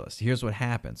ridiculous. Here's what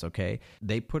happens, okay?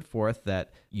 They put forth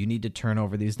that you need to turn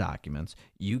over these documents.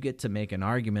 You get to make an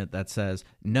argument that says,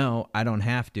 no, I don't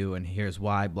have to, and here's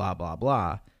why, blah, blah,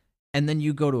 blah. And then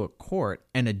you go to a court,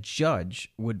 and a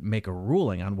judge would make a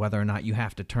ruling on whether or not you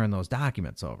have to turn those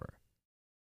documents over.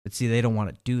 But see, they don't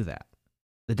want to do that.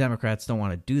 The Democrats don't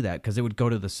want to do that because it would go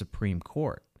to the Supreme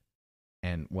Court.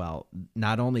 And, well,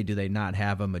 not only do they not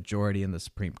have a majority in the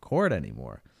Supreme Court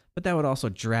anymore, but that would also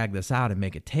drag this out and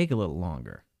make it take a little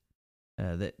longer.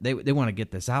 They want to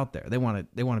get this out there. They want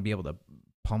to be able to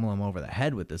pummel him over the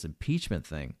head with this impeachment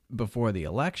thing before the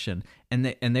election, and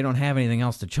they don't have anything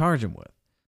else to charge him with.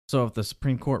 So if the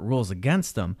Supreme Court rules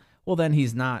against him, well, then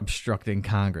he's not obstructing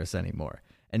Congress anymore.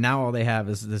 And now all they have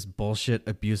is this bullshit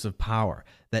abuse of power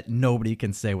that nobody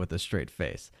can say with a straight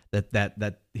face,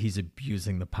 that he's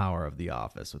abusing the power of the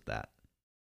office with that.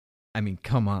 I mean,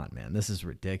 come on, man. This is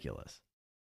ridiculous.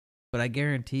 But I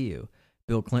guarantee you,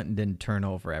 Bill Clinton didn't turn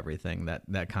over everything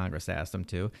that Congress asked him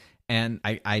to. And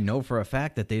I know for a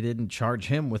fact that they didn't charge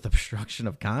him with obstruction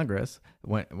of Congress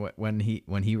when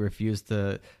he refused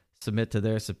to submit to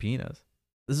their subpoenas.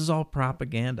 This is all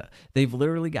propaganda. They've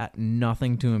literally got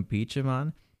nothing to impeach him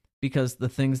on, because the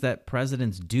things that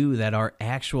presidents do that are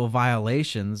actual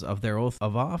violations of their oath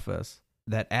of office,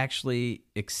 that actually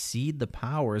exceed the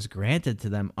powers granted to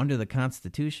them under the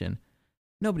Constitution,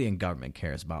 nobody in government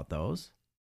cares about those.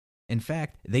 In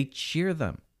fact, they cheer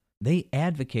them. They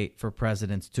advocate for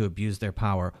presidents to abuse their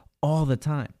power all the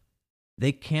time.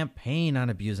 They campaign on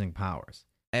abusing powers.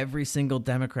 Every single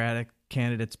Democratic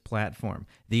candidate's platform,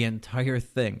 the entire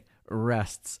thing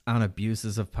rests on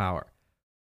abuses of power,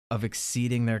 of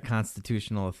exceeding their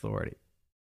constitutional authority.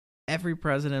 Every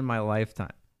president in my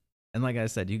lifetime, and like I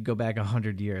said, you could go back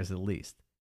 100 years at least,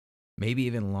 maybe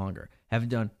even longer, have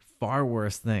done far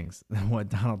worse things than what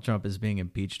Donald Trump is being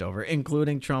impeached over,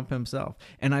 including Trump himself.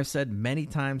 And I've said many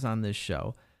times on this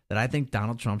show that I think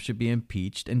Donald Trump should be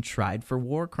impeached and tried for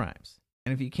war crimes.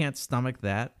 And if you can't stomach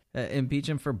that, impeach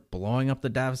him for blowing up the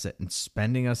deficit and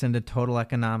spending us into total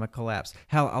economic collapse.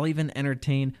 Hell, I'll even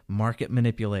entertain market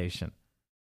manipulation.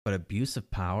 But abuse of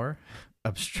power,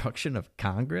 obstruction of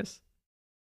Congress,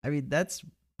 I mean, that's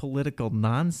political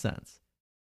nonsense.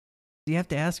 You have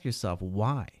to ask yourself,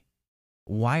 why?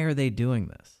 Why are they doing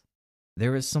this?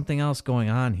 There is something else going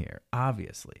on here,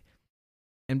 obviously.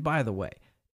 And by the way,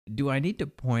 do I need to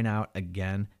point out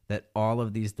again that all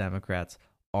of these Democrats,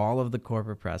 all of the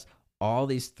corporate press, all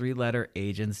these three-letter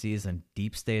agencies and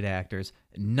deep state actors,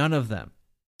 none of them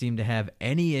seem to have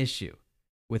any issue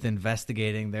with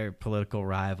investigating their political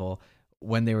rival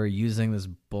when they were using this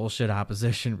bullshit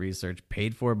opposition research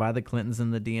paid for by the Clintons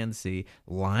and the DNC,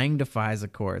 lying to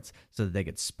FISA courts so that they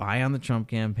could spy on the Trump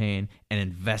campaign and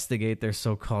investigate their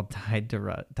so-called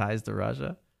ties to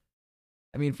Russia.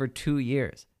 I mean, for 2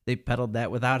 years, they peddled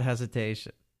that without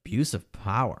hesitation. Abuse of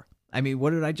power. I mean, what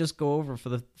did I just go over for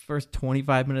the first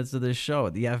 25 minutes of this show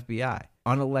at the FBI?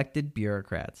 Unelected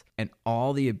bureaucrats and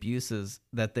all the abuses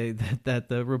that that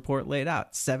the report laid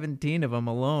out. 17 of them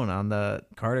alone on the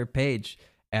Carter Page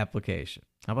application.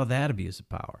 How about that abuse of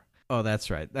power? Oh,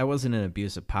 that's right. That wasn't an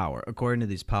abuse of power. According to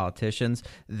these politicians,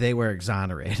 they were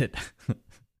exonerated.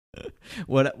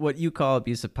 What you call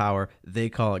abuse of power, they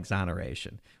call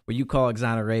exoneration. What you call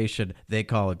exoneration, they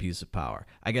call abuse of power.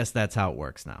 I guess that's how it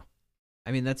works now.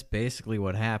 I mean, that's basically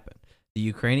what happened. The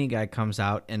Ukrainian guy comes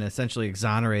out and essentially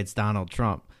exonerates Donald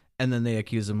Trump, and then they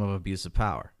accuse him of abuse of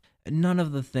power. None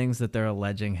of the things that they're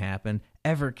alleging happened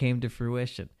ever came to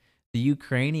fruition. The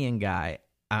Ukrainian guy,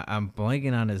 I'm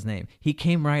blanking on his name, he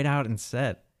came right out and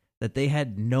said that they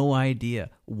had no idea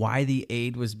why the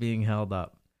aid was being held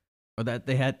up, or that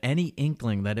they had any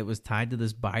inkling that it was tied to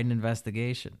this Biden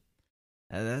investigation.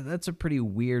 That's a pretty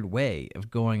weird way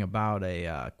of going about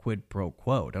a quid pro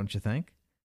quo, don't you think?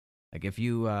 Like if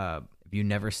you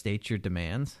never state your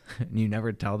demands and you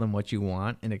never tell them what you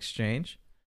want in exchange,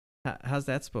 how's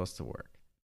that supposed to work?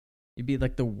 You'd be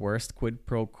like the worst quid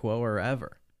pro quoer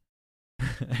ever.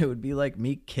 It would be like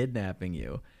me kidnapping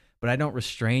you, but I don't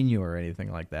restrain you or anything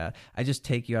like that. I just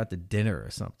take you out to dinner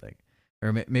or something,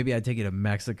 or maybe I take you to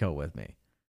Mexico with me.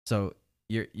 So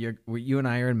you and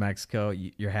I are in Mexico.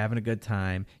 You're having a good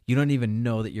time. You don't even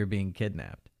know that you're being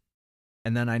kidnapped.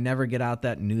 And then I never get out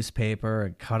that newspaper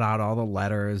and cut out all the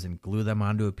letters and glue them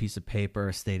onto a piece of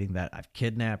paper stating that I've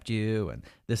kidnapped you and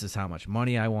this is how much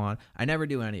money I want. I never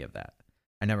do any of that.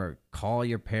 I never call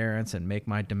your parents and make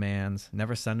my demands,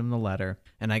 never send them the letter.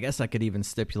 And I guess I could even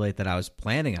stipulate that I was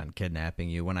planning on kidnapping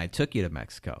you when I took you to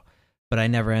Mexico, but I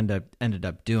never ended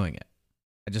up doing it.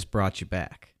 I just brought you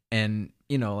back. And,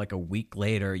 like a week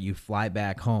later, you fly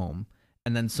back home,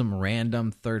 and then some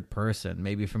random third person,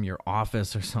 maybe from your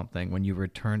office or something, when you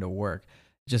return to work,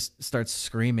 just starts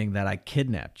screaming that I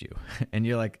kidnapped you. And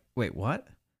you're like, wait, what?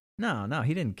 No,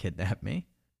 he didn't kidnap me.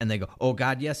 And they go, oh,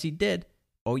 God, yes, he did.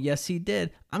 Oh, yes, he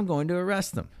did. I'm going to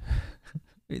arrest him.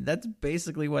 I mean, that's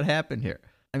basically what happened here.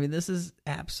 I mean, this is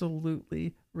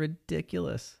absolutely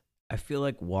ridiculous. I feel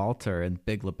like Walter in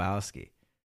Big Lebowski.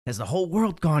 Has the whole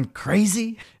world gone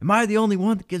crazy? Am I the only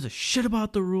one that gives a shit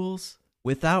about the rules?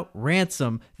 Without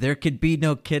ransom, there could be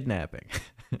no kidnapping.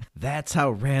 That's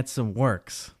how ransom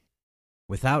works.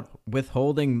 Without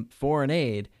withholding foreign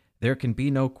aid, there can be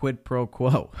no quid pro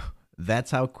quo. That's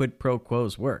how quid pro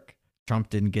quos work. Trump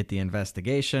didn't get the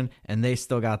investigation, and they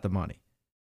still got the money.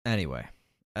 Anyway,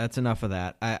 that's enough of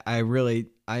that. I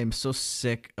am so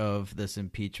sick of this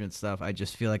impeachment stuff. I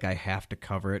just feel like I have to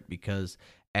cover it because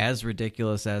as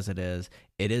ridiculous as it is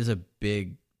a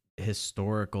big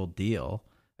historical deal.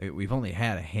 We've only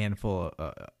had a handful,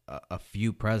 a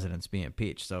few presidents be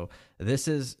impeached. So this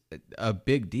is a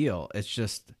big deal. It's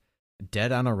just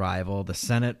dead on arrival. The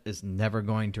Senate is never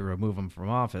going to remove him from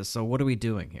office. So what are we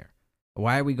doing here?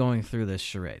 Why are we going through this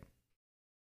charade?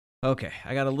 Okay,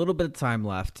 I got a little bit of time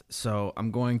left, so I'm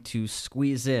going to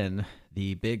squeeze in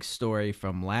the big story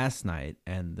from last night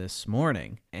and this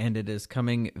morning, and it is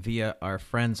coming via our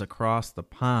friends across the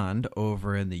pond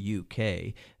over in the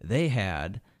UK. They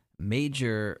had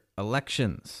major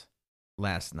elections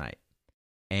last night,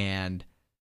 and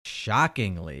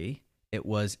shockingly, it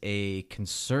was a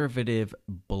conservative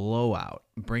blowout,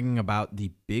 bringing about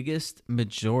the biggest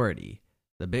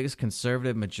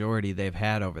conservative majority they've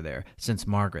had over there since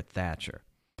Margaret Thatcher.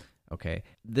 Okay,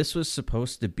 this was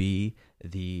supposed to be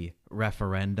the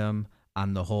referendum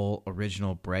on the whole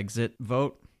original Brexit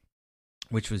vote,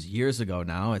 which was years ago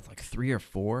now. It's like 3 or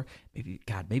 4,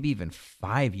 maybe even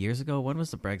 5 years ago. When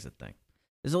was the Brexit thing?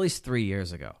 It was at least 3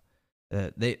 years ago.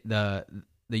 The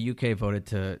UK voted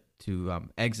to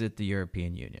exit the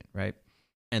European Union, right?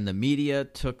 And the media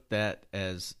took that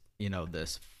as,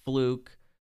 this fluke.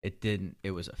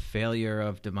 It was a failure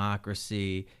of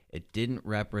democracy. It didn't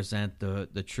represent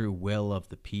the true will of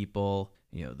the people.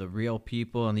 The real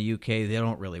people in the UK, they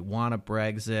don't really want a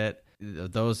Brexit.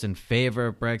 Those in favor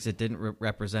of Brexit didn't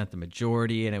represent the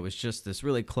majority, and it was just this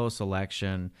really close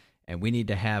election, and we need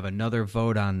to have another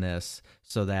vote on this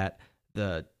so that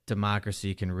the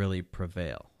democracy can really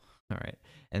prevail. All right.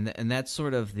 And that's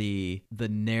sort of the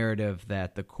narrative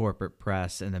that the corporate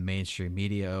press and the mainstream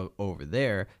media over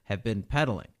there have been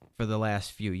peddling for the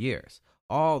last few years.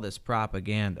 All this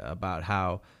propaganda about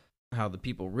how the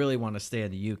people really want to stay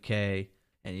in the UK.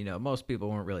 And, most people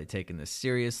weren't really taking this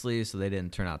seriously, so they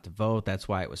didn't turn out to vote. That's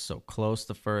why it was so close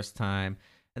the first time.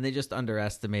 And they just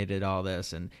underestimated all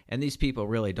this. And these people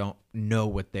really don't know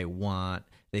what they want.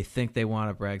 They think they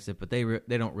want a Brexit, but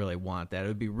they don't really want that. It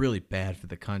would be really bad for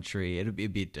the country. It'd be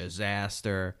a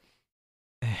disaster.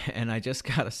 And I just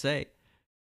got to say,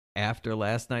 after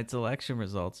last night's election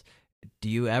results, do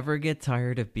you ever get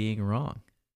tired of being wrong?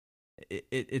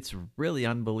 It's really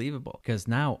unbelievable, because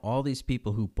now all these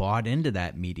people who bought into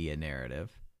that media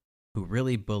narrative, who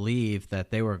really believed that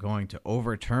they were going to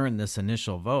overturn this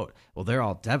initial vote, well, they're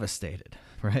all devastated,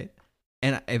 right?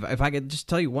 And if I could just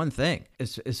tell you one thing,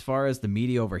 as far as the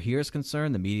media over here is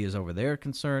concerned, the media is over there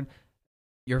concerned,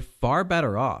 you're far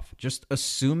better off just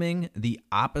assuming the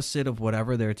opposite of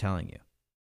whatever they're telling you.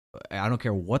 I don't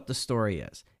care what the story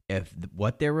is. If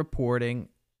what they're reporting,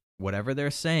 whatever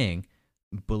they're saying,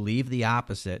 believe the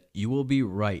opposite, you will be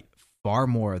right far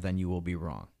more than you will be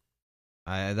wrong.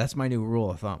 That's my new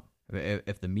rule of thumb.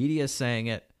 If the media is saying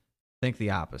it, think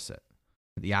the opposite.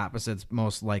 The opposite's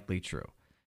most likely true.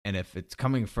 And if it's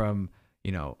coming from,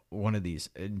 one of these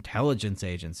intelligence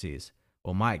agencies,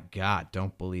 well, my God,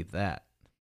 don't believe that.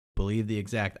 Believe the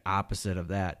exact opposite of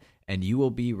that, and you will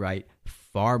be right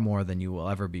far more than you will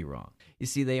ever be wrong. You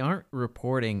see, they aren't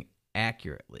reporting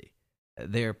accurately.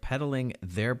 They're peddling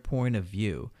their point of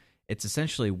view. It's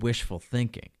essentially wishful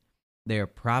thinking. They're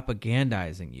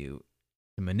propagandizing you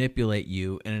to manipulate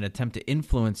you in an attempt to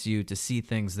influence you to see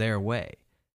things their way.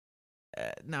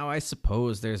 Now, I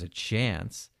suppose there's a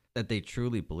chance that they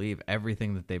truly believe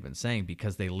everything that they've been saying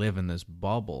because they live in this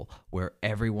bubble where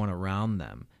everyone around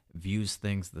them views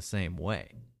things the same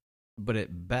way. But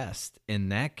at best, in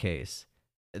that case,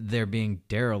 they're being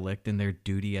derelict in their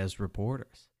duty as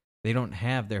reporters. They don't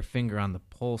have their finger on the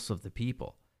pulse of the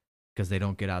people because they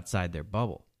don't get outside their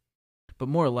bubble. But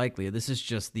more likely, this is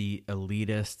just the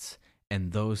elitists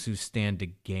and those who stand to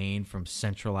gain from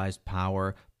centralized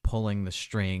power pulling the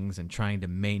strings and trying to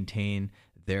maintain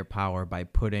their power by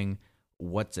putting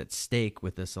what's at stake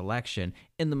with this election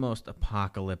in the most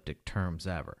apocalyptic terms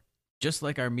ever. Just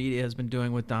like our media has been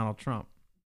doing with Donald Trump.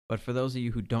 But for those of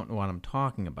you who don't know what I'm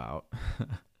talking about,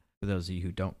 for those of you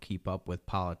who don't keep up with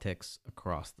politics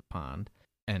across the pond,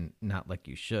 and not like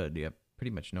you should, you have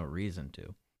pretty much no reason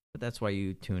to. But that's why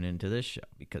you tune into this show,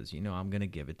 because I'm going to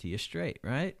give it to you straight,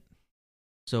 right?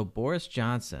 So Boris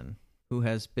Johnson, who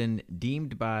has been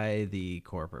deemed by the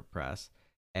corporate press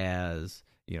as,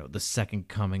 the second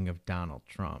coming of Donald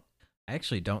Trump, I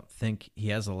actually don't think he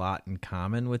has a lot in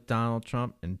common with Donald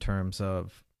Trump in terms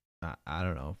of,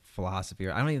 philosophy.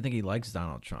 I don't even think he likes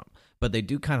Donald Trump, but they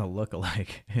do kind of look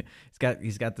alike.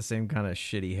 He's got the same kind of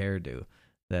shitty hairdo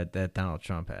that Donald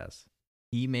Trump has.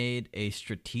 He made a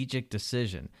strategic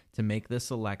decision to make this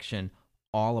election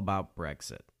all about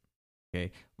Brexit.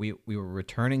 Okay, we were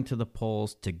returning to the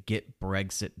polls to get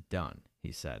Brexit done,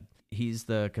 he said. He's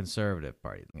the Conservative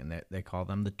Party, and they call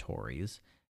them the Tories.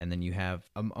 And then you have,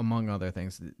 among other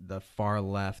things, the far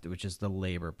left, which is the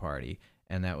Labour Party,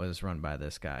 and that was run by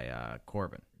this guy,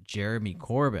 Corbyn. Jeremy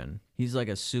Corbyn, he's like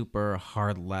a super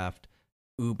hard left,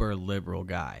 uber liberal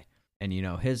guy. And,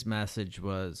 his message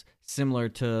was similar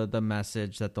to the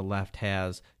message that the left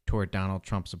has toward Donald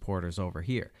Trump supporters over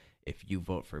here. If you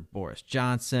vote for Boris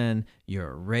Johnson,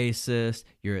 you're a racist,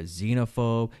 you're a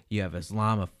xenophobe, you have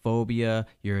Islamophobia,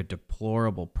 you're a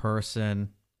deplorable person.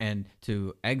 And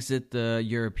to exit the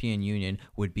European Union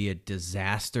would be a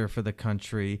disaster for the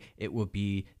country. It would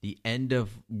be the end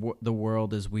of the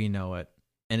world as we know it.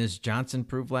 And as Johnson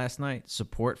proved last night,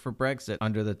 support for Brexit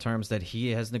under the terms that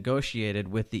he has negotiated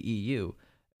with the EU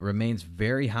remains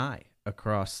very high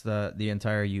across the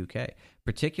entire UK,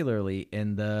 particularly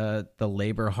in the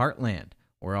Labour heartland,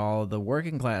 where all the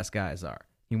working class guys are.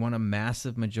 He won a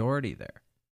massive majority there.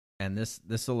 And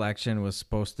this election was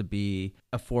supposed to be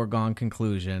a foregone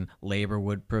conclusion. Labor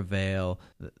would prevail.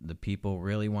 The people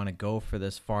really want to go for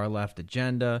this far left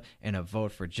agenda, and a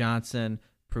vote for Johnson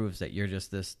proves that you're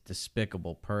just this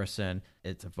despicable person.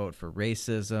 It's a vote for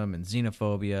racism and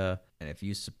xenophobia. And if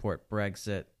you support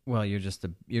Brexit, well, you're just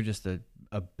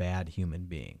a bad human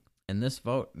being. And this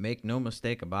vote, make no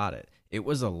mistake about it, it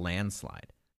was a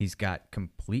landslide. He's got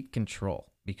complete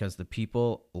control because the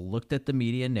people looked at the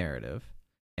media narrative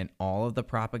and all of the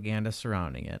propaganda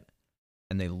surrounding it,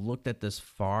 and they looked at this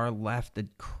far left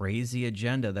crazy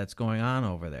agenda that's going on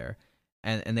over there,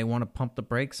 and they want to pump the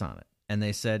brakes on it. And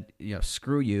they said,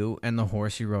 screw you and the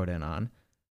horse you rode in on.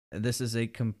 This is a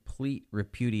complete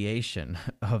repudiation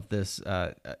of this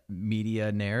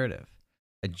media narrative.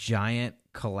 A giant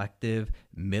collective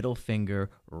middle finger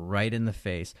right in the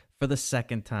face for the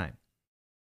second time.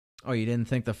 Oh, you didn't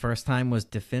think the first time was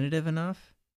definitive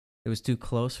enough? It was too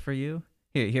close for you?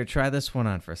 Here, try this one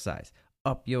on for size.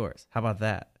 Up yours. How about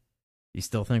that? You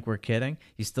still think we're kidding?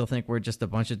 You still think we're just a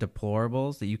bunch of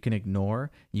deplorables that you can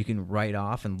ignore, you can write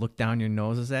off and look down your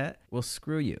noses at? Well,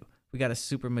 screw you. We got a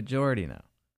super majority now.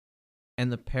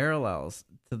 And the parallels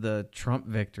to the Trump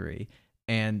victory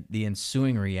and the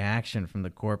ensuing reaction from the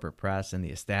corporate press and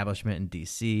the establishment in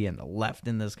D.C. and the left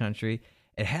in this country,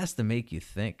 it has to make you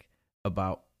think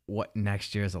about what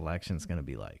next year's election is going to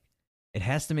be like. It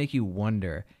has to make you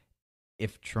wonder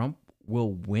if Trump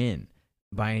will win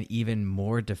by an even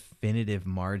more definitive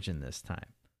margin this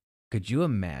time. Could you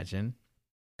imagine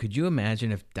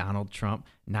if Donald Trump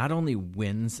not only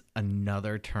wins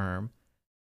another term,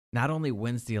 not only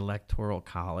wins the Electoral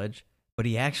College, but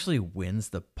he actually wins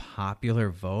the popular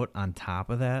vote on top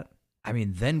of that? I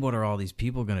mean, then what are all these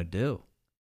people going to do?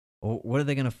 What are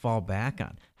they going to fall back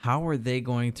on? How are they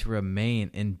going to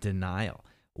remain in denial?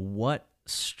 What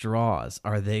straws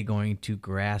are they going to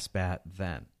grasp at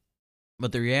then?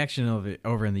 But the reaction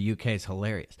over in the UK is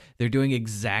hilarious. They're doing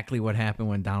exactly what happened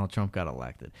when Donald Trump got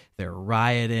elected. They're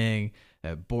rioting.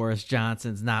 Boris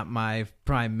Johnson's not my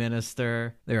prime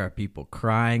minister. There are people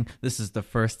crying. This is the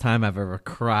first time I've ever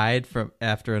cried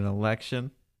after an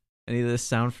election. Any of this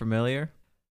sound familiar?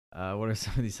 What are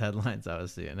some of these headlines I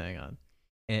was seeing? Hang on.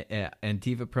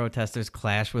 Antifa protesters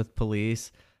clash with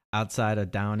police outside of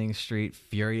Downing Street.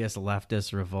 Furious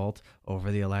leftists revolt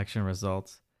over the election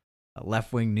results. A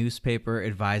left-wing newspaper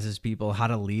advises people how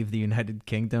to leave the United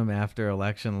Kingdom after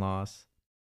election loss.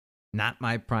 Not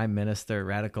my prime minister.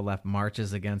 Radical left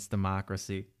marches against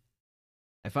democracy.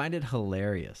 I find it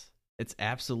hilarious. It's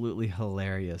absolutely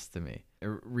hilarious to me.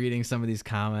 Reading some of these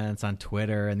comments on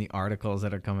Twitter and the articles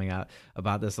that are coming out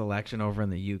about this election over in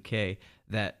the UK,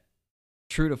 that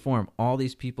true to form, all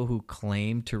these people who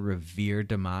claim to revere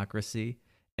democracy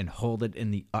and hold it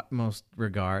in the utmost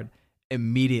regard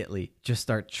immediately just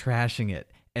start trashing it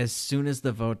as soon as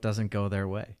the vote doesn't go their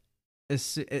way.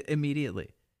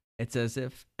 Immediately. It's as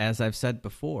if, as I've said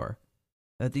before,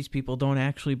 that these people don't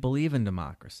actually believe in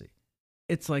democracy.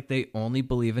 It's like they only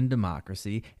believe in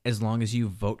democracy as long as you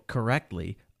vote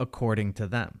correctly according to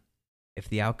them. If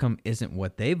the outcome isn't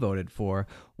what they voted for,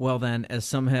 well then, as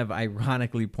some have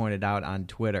ironically pointed out on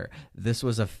Twitter, this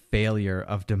was a failure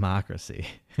of democracy.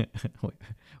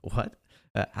 What?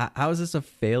 How is this a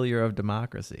failure of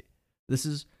democracy?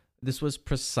 This was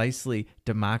precisely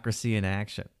democracy in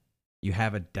action. You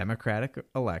have a democratic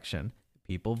election,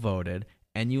 people voted,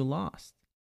 and you lost.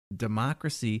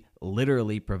 Democracy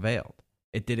literally prevailed.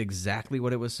 It did exactly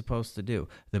what it was supposed to do.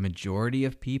 The majority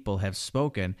of people have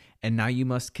spoken, and now you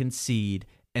must concede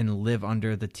and live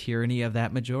under the tyranny of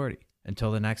that majority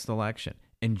until the next election.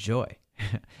 Enjoy.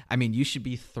 I mean, you should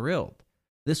be thrilled.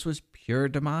 This was pure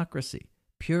democracy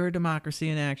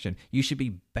in action. You should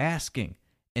be basking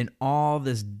in all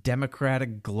this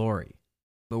democratic glory.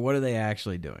 But what are they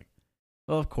actually doing?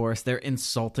 Well, of course, they're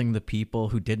insulting the people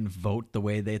who didn't vote the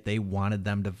way that they wanted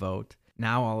them to vote.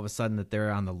 Now, all of a sudden, that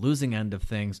they're on the losing end of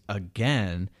things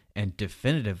again and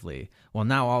definitively. Well,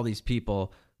 now all these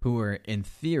people who are, in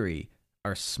theory,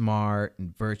 are smart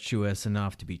and virtuous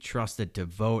enough to be trusted to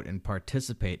vote and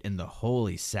participate in the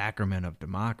holy sacrament of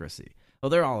democracy. Well,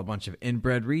 they're all a bunch of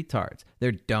inbred retards.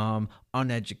 They're dumb,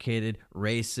 uneducated,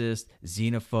 racist,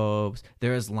 xenophobes.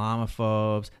 They're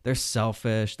Islamophobes. They're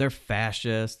selfish. They're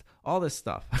fascist. All this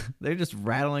stuff. They're just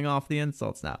rattling off the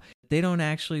insults now. They don't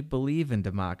actually believe in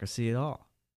democracy at all.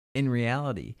 In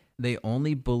reality, they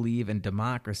only believe in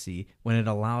democracy when it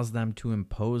allows them to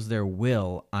impose their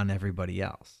will on everybody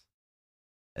else.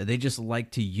 They just like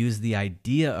to use the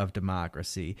idea of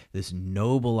democracy, this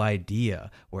noble idea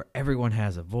where everyone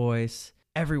has a voice,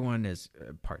 everyone is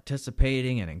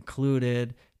participating and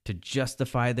included, to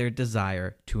justify their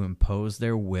desire to impose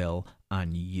their will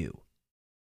on you.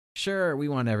 Sure, we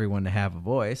want everyone to have a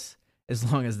voice, as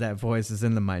long as that voice is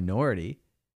in the minority.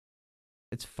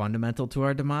 It's fundamental to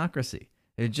our democracy.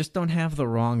 They just don't have the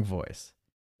wrong voice.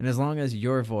 And as long as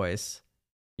your voice,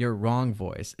 your wrong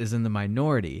voice, is in the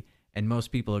minority, and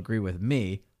most people agree with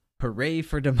me, hooray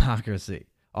for democracy.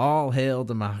 All hail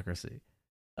democracy.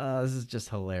 This is just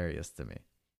hilarious to me.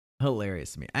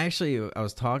 Hilarious to me. Actually, I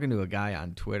was talking to a guy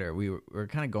on Twitter. We were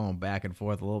kind of going back and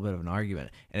forth, a little bit of an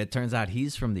argument. And it turns out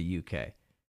he's from the UK.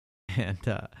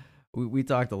 And we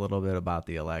talked a little bit about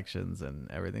the elections and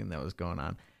everything that was going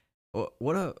on.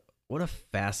 What a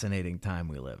fascinating time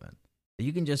we live in.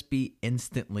 You can just be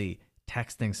instantly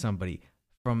texting somebody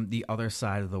from the other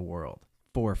side of the world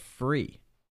for free.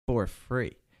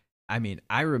 I mean,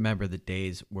 I remember the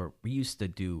days where we used to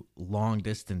do long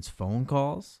distance phone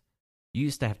calls You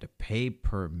used to have to pay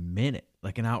per minute,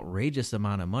 like an outrageous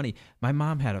amount of money. My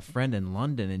mom had a friend in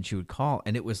London, and she would call,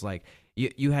 and it was like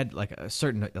you had like a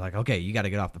certain, like, okay, you got to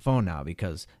get off the phone now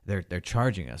because they're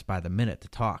charging us by the minute to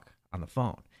talk on the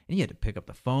phone. And you had to pick up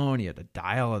the phone, you had to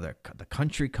dial the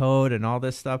country code and all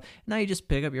this stuff. Now you just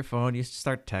pick up your phone, you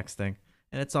start texting,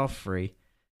 and it's all free,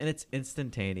 and it's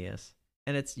instantaneous.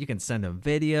 And you can send them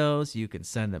videos, you can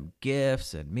send them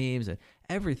GIFs and memes and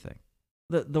everything.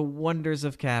 The wonders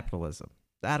of capitalism.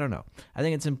 I don't know. I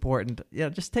think it's important,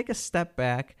 just take a step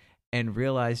back and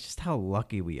realize just how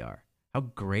lucky we are, how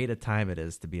great a time it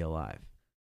is to be alive.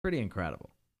 Pretty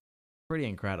incredible. Pretty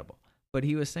incredible. But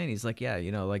he was saying, he's like,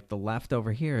 like the left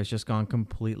over here has just gone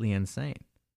completely insane.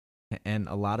 And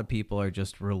a lot of people are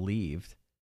just relieved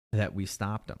that we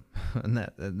stopped them. And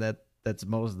that's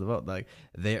most of the vote. Like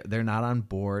they're not on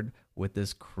board with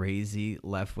this crazy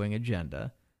left-wing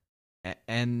agenda.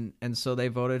 And so they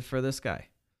voted for this guy.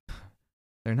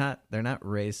 They're not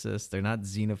racist. They're not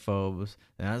xenophobes.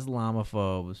 They're not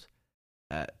Islamophobes.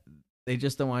 They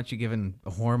just don't want you giving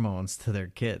hormones to their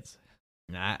kids.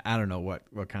 I don't know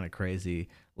what kind of crazy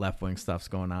left-wing stuff's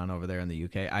going on over there in the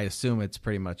UK. I assume it's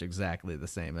pretty much exactly the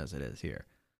same as it is here.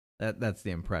 That's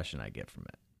the impression I get from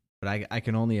it. But I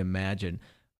can only imagine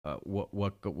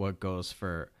what goes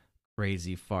for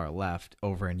crazy far left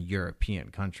over in European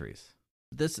countries.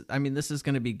 This is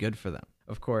going to be good for them.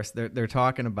 Of course, they're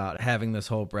talking about having this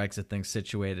whole Brexit thing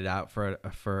situated out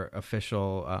for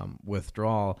official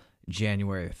withdrawal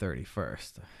January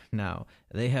 31st. Now,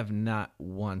 they have not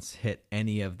once hit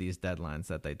any of these deadlines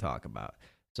that they talk about.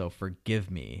 So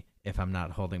forgive me if I'm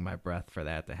not holding my breath for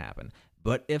that to happen.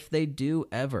 But if they do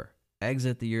ever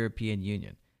exit the European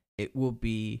Union, it will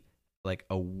be like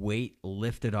a weight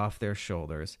lifted off their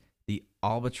shoulders. The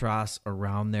albatross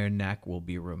around their neck will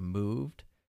be removed.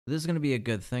 This is going to be a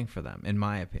good thing for them, in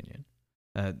my opinion.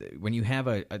 When you have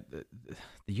the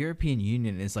European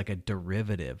Union is like a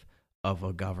derivative of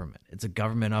a government. It's a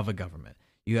government of a government.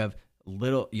 You have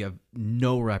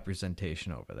no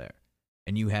representation over there,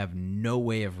 and you have no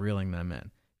way of reeling them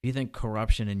in. If you think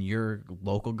corruption in your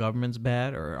local government's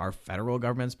bad or our federal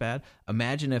government's bad,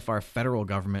 imagine if our federal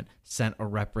government sent a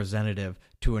representative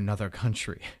to another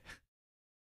country.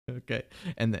 Okay,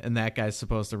 and that guy's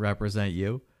supposed to represent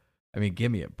you. I mean,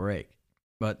 give me a break.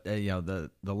 But the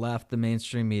left, the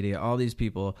mainstream media, all these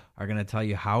people are going to tell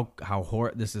you how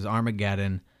this is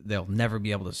Armageddon. They'll never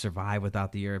be able to survive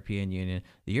without the European Union.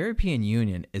 The European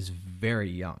Union is very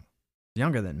young,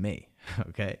 younger than me.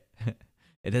 Okay,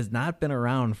 it has not been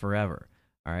around forever.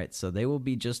 All right, so they will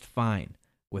be just fine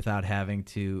without having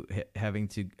to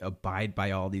abide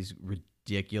by all these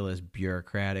ridiculous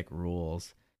bureaucratic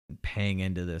rules and paying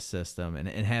into this system and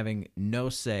having no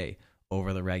say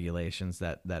over the regulations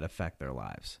that affect their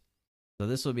lives. So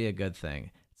this will be a good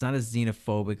thing. It's not a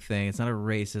xenophobic thing. It's not a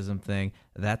racism thing.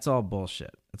 That's all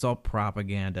bullshit. It's all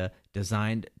propaganda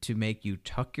designed to make you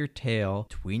tuck your tail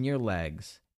between your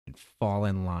legs and fall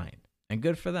in line. And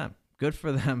good for them. Good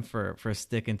for them for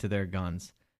sticking to their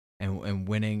guns and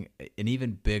winning an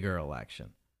even bigger election.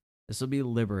 This will be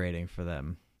liberating for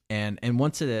them. And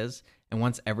once it is, and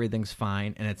once everything's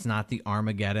fine, and it's not the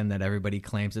Armageddon that everybody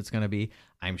claims it's going to be,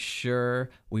 I'm sure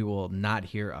we will not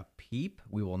hear a peep.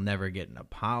 We will never get an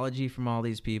apology from all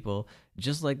these people,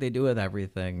 just like they do with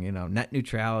everything. Net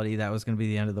neutrality, that was going to be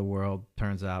the end of the world.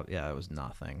 Turns out, it was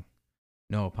nothing.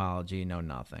 No apology, no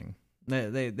nothing.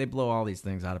 They blow all these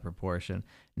things out of proportion.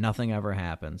 Nothing ever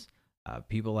happens.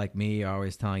 People like me are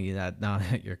always telling you that, no,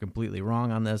 you're completely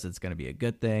wrong on this. It's going to be a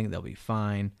good thing. They'll be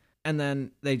fine. And then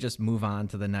they just move on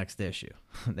to the next issue.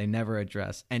 They never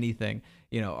address anything.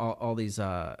 All these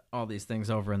things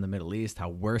over in the Middle East. How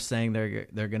we're saying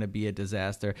they're going to be a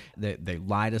disaster. They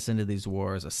lied us into these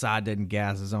wars. Assad didn't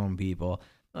gas his own people.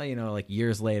 Well, like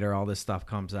years later, all this stuff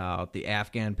comes out. The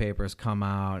Afghan papers come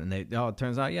out, and it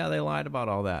turns out, they lied about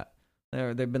all that.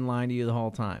 They've been lying to you the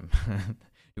whole time.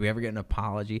 Do we ever get an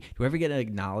apology? Do we ever get an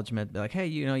acknowledgement? Like, hey,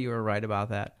 you were right about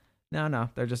that. No,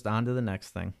 they're just on to the next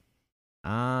thing.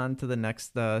 On to the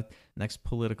next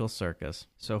political circus.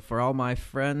 So for all my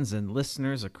friends and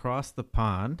listeners across the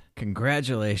pond,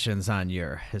 congratulations on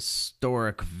your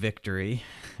historic victory.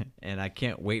 And I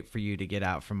can't wait for you to get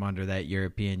out from under that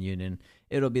European Union.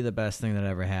 It'll be the best thing that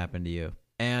ever happened to you.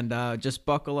 And just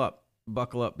buckle up.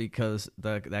 Buckle up, because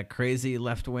that crazy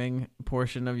left-wing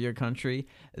portion of your country,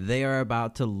 they are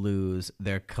about to lose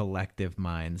their collective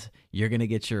minds. You're going to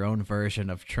get your own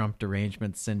version of Trump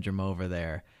derangement syndrome over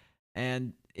there.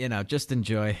 And, just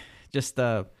enjoy. Just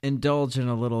indulge in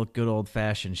a little good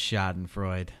old-fashioned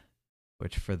schadenfreude,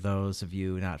 which for those of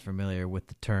you not familiar with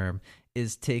the term,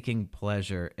 is taking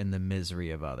pleasure in the misery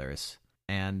of others.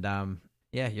 And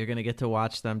yeah, you're going to get to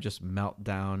watch them just melt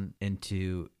down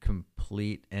into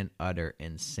complete and utter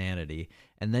insanity.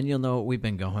 And then you'll know what we've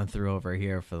been going through over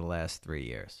here for the last 3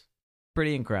 years.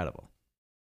 Pretty incredible.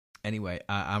 Anyway,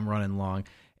 I'm running long.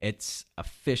 It's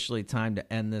officially time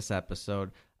to end this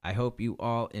episode. I hope you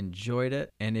all enjoyed it.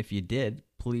 And if you did,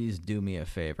 please do me a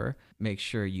favor. Make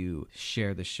sure you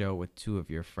share the show with 2 of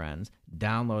your friends.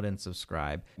 Download and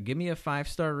subscribe. Give me a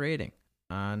 5-star rating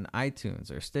on iTunes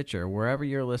or Stitcher, wherever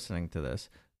you're listening to this.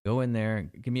 Go in there,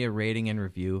 give me a rating and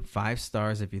review. 5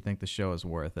 stars if you think the show is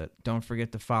worth it. Don't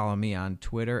forget to follow me on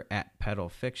Twitter at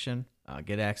PedalFiction.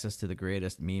 Get access to the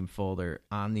greatest meme folder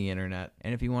on the internet.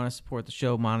 And if you want to support the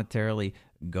show monetarily,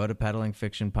 go to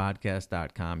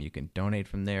pedalingfictionpodcast.com. You can donate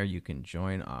from there. You can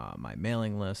join my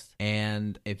mailing list.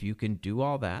 And if you can do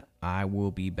all that, I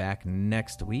will be back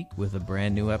next week with a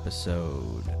brand new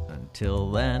episode.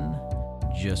 Until then,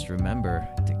 just remember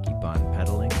to keep on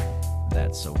pedaling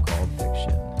that so-called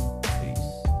fiction.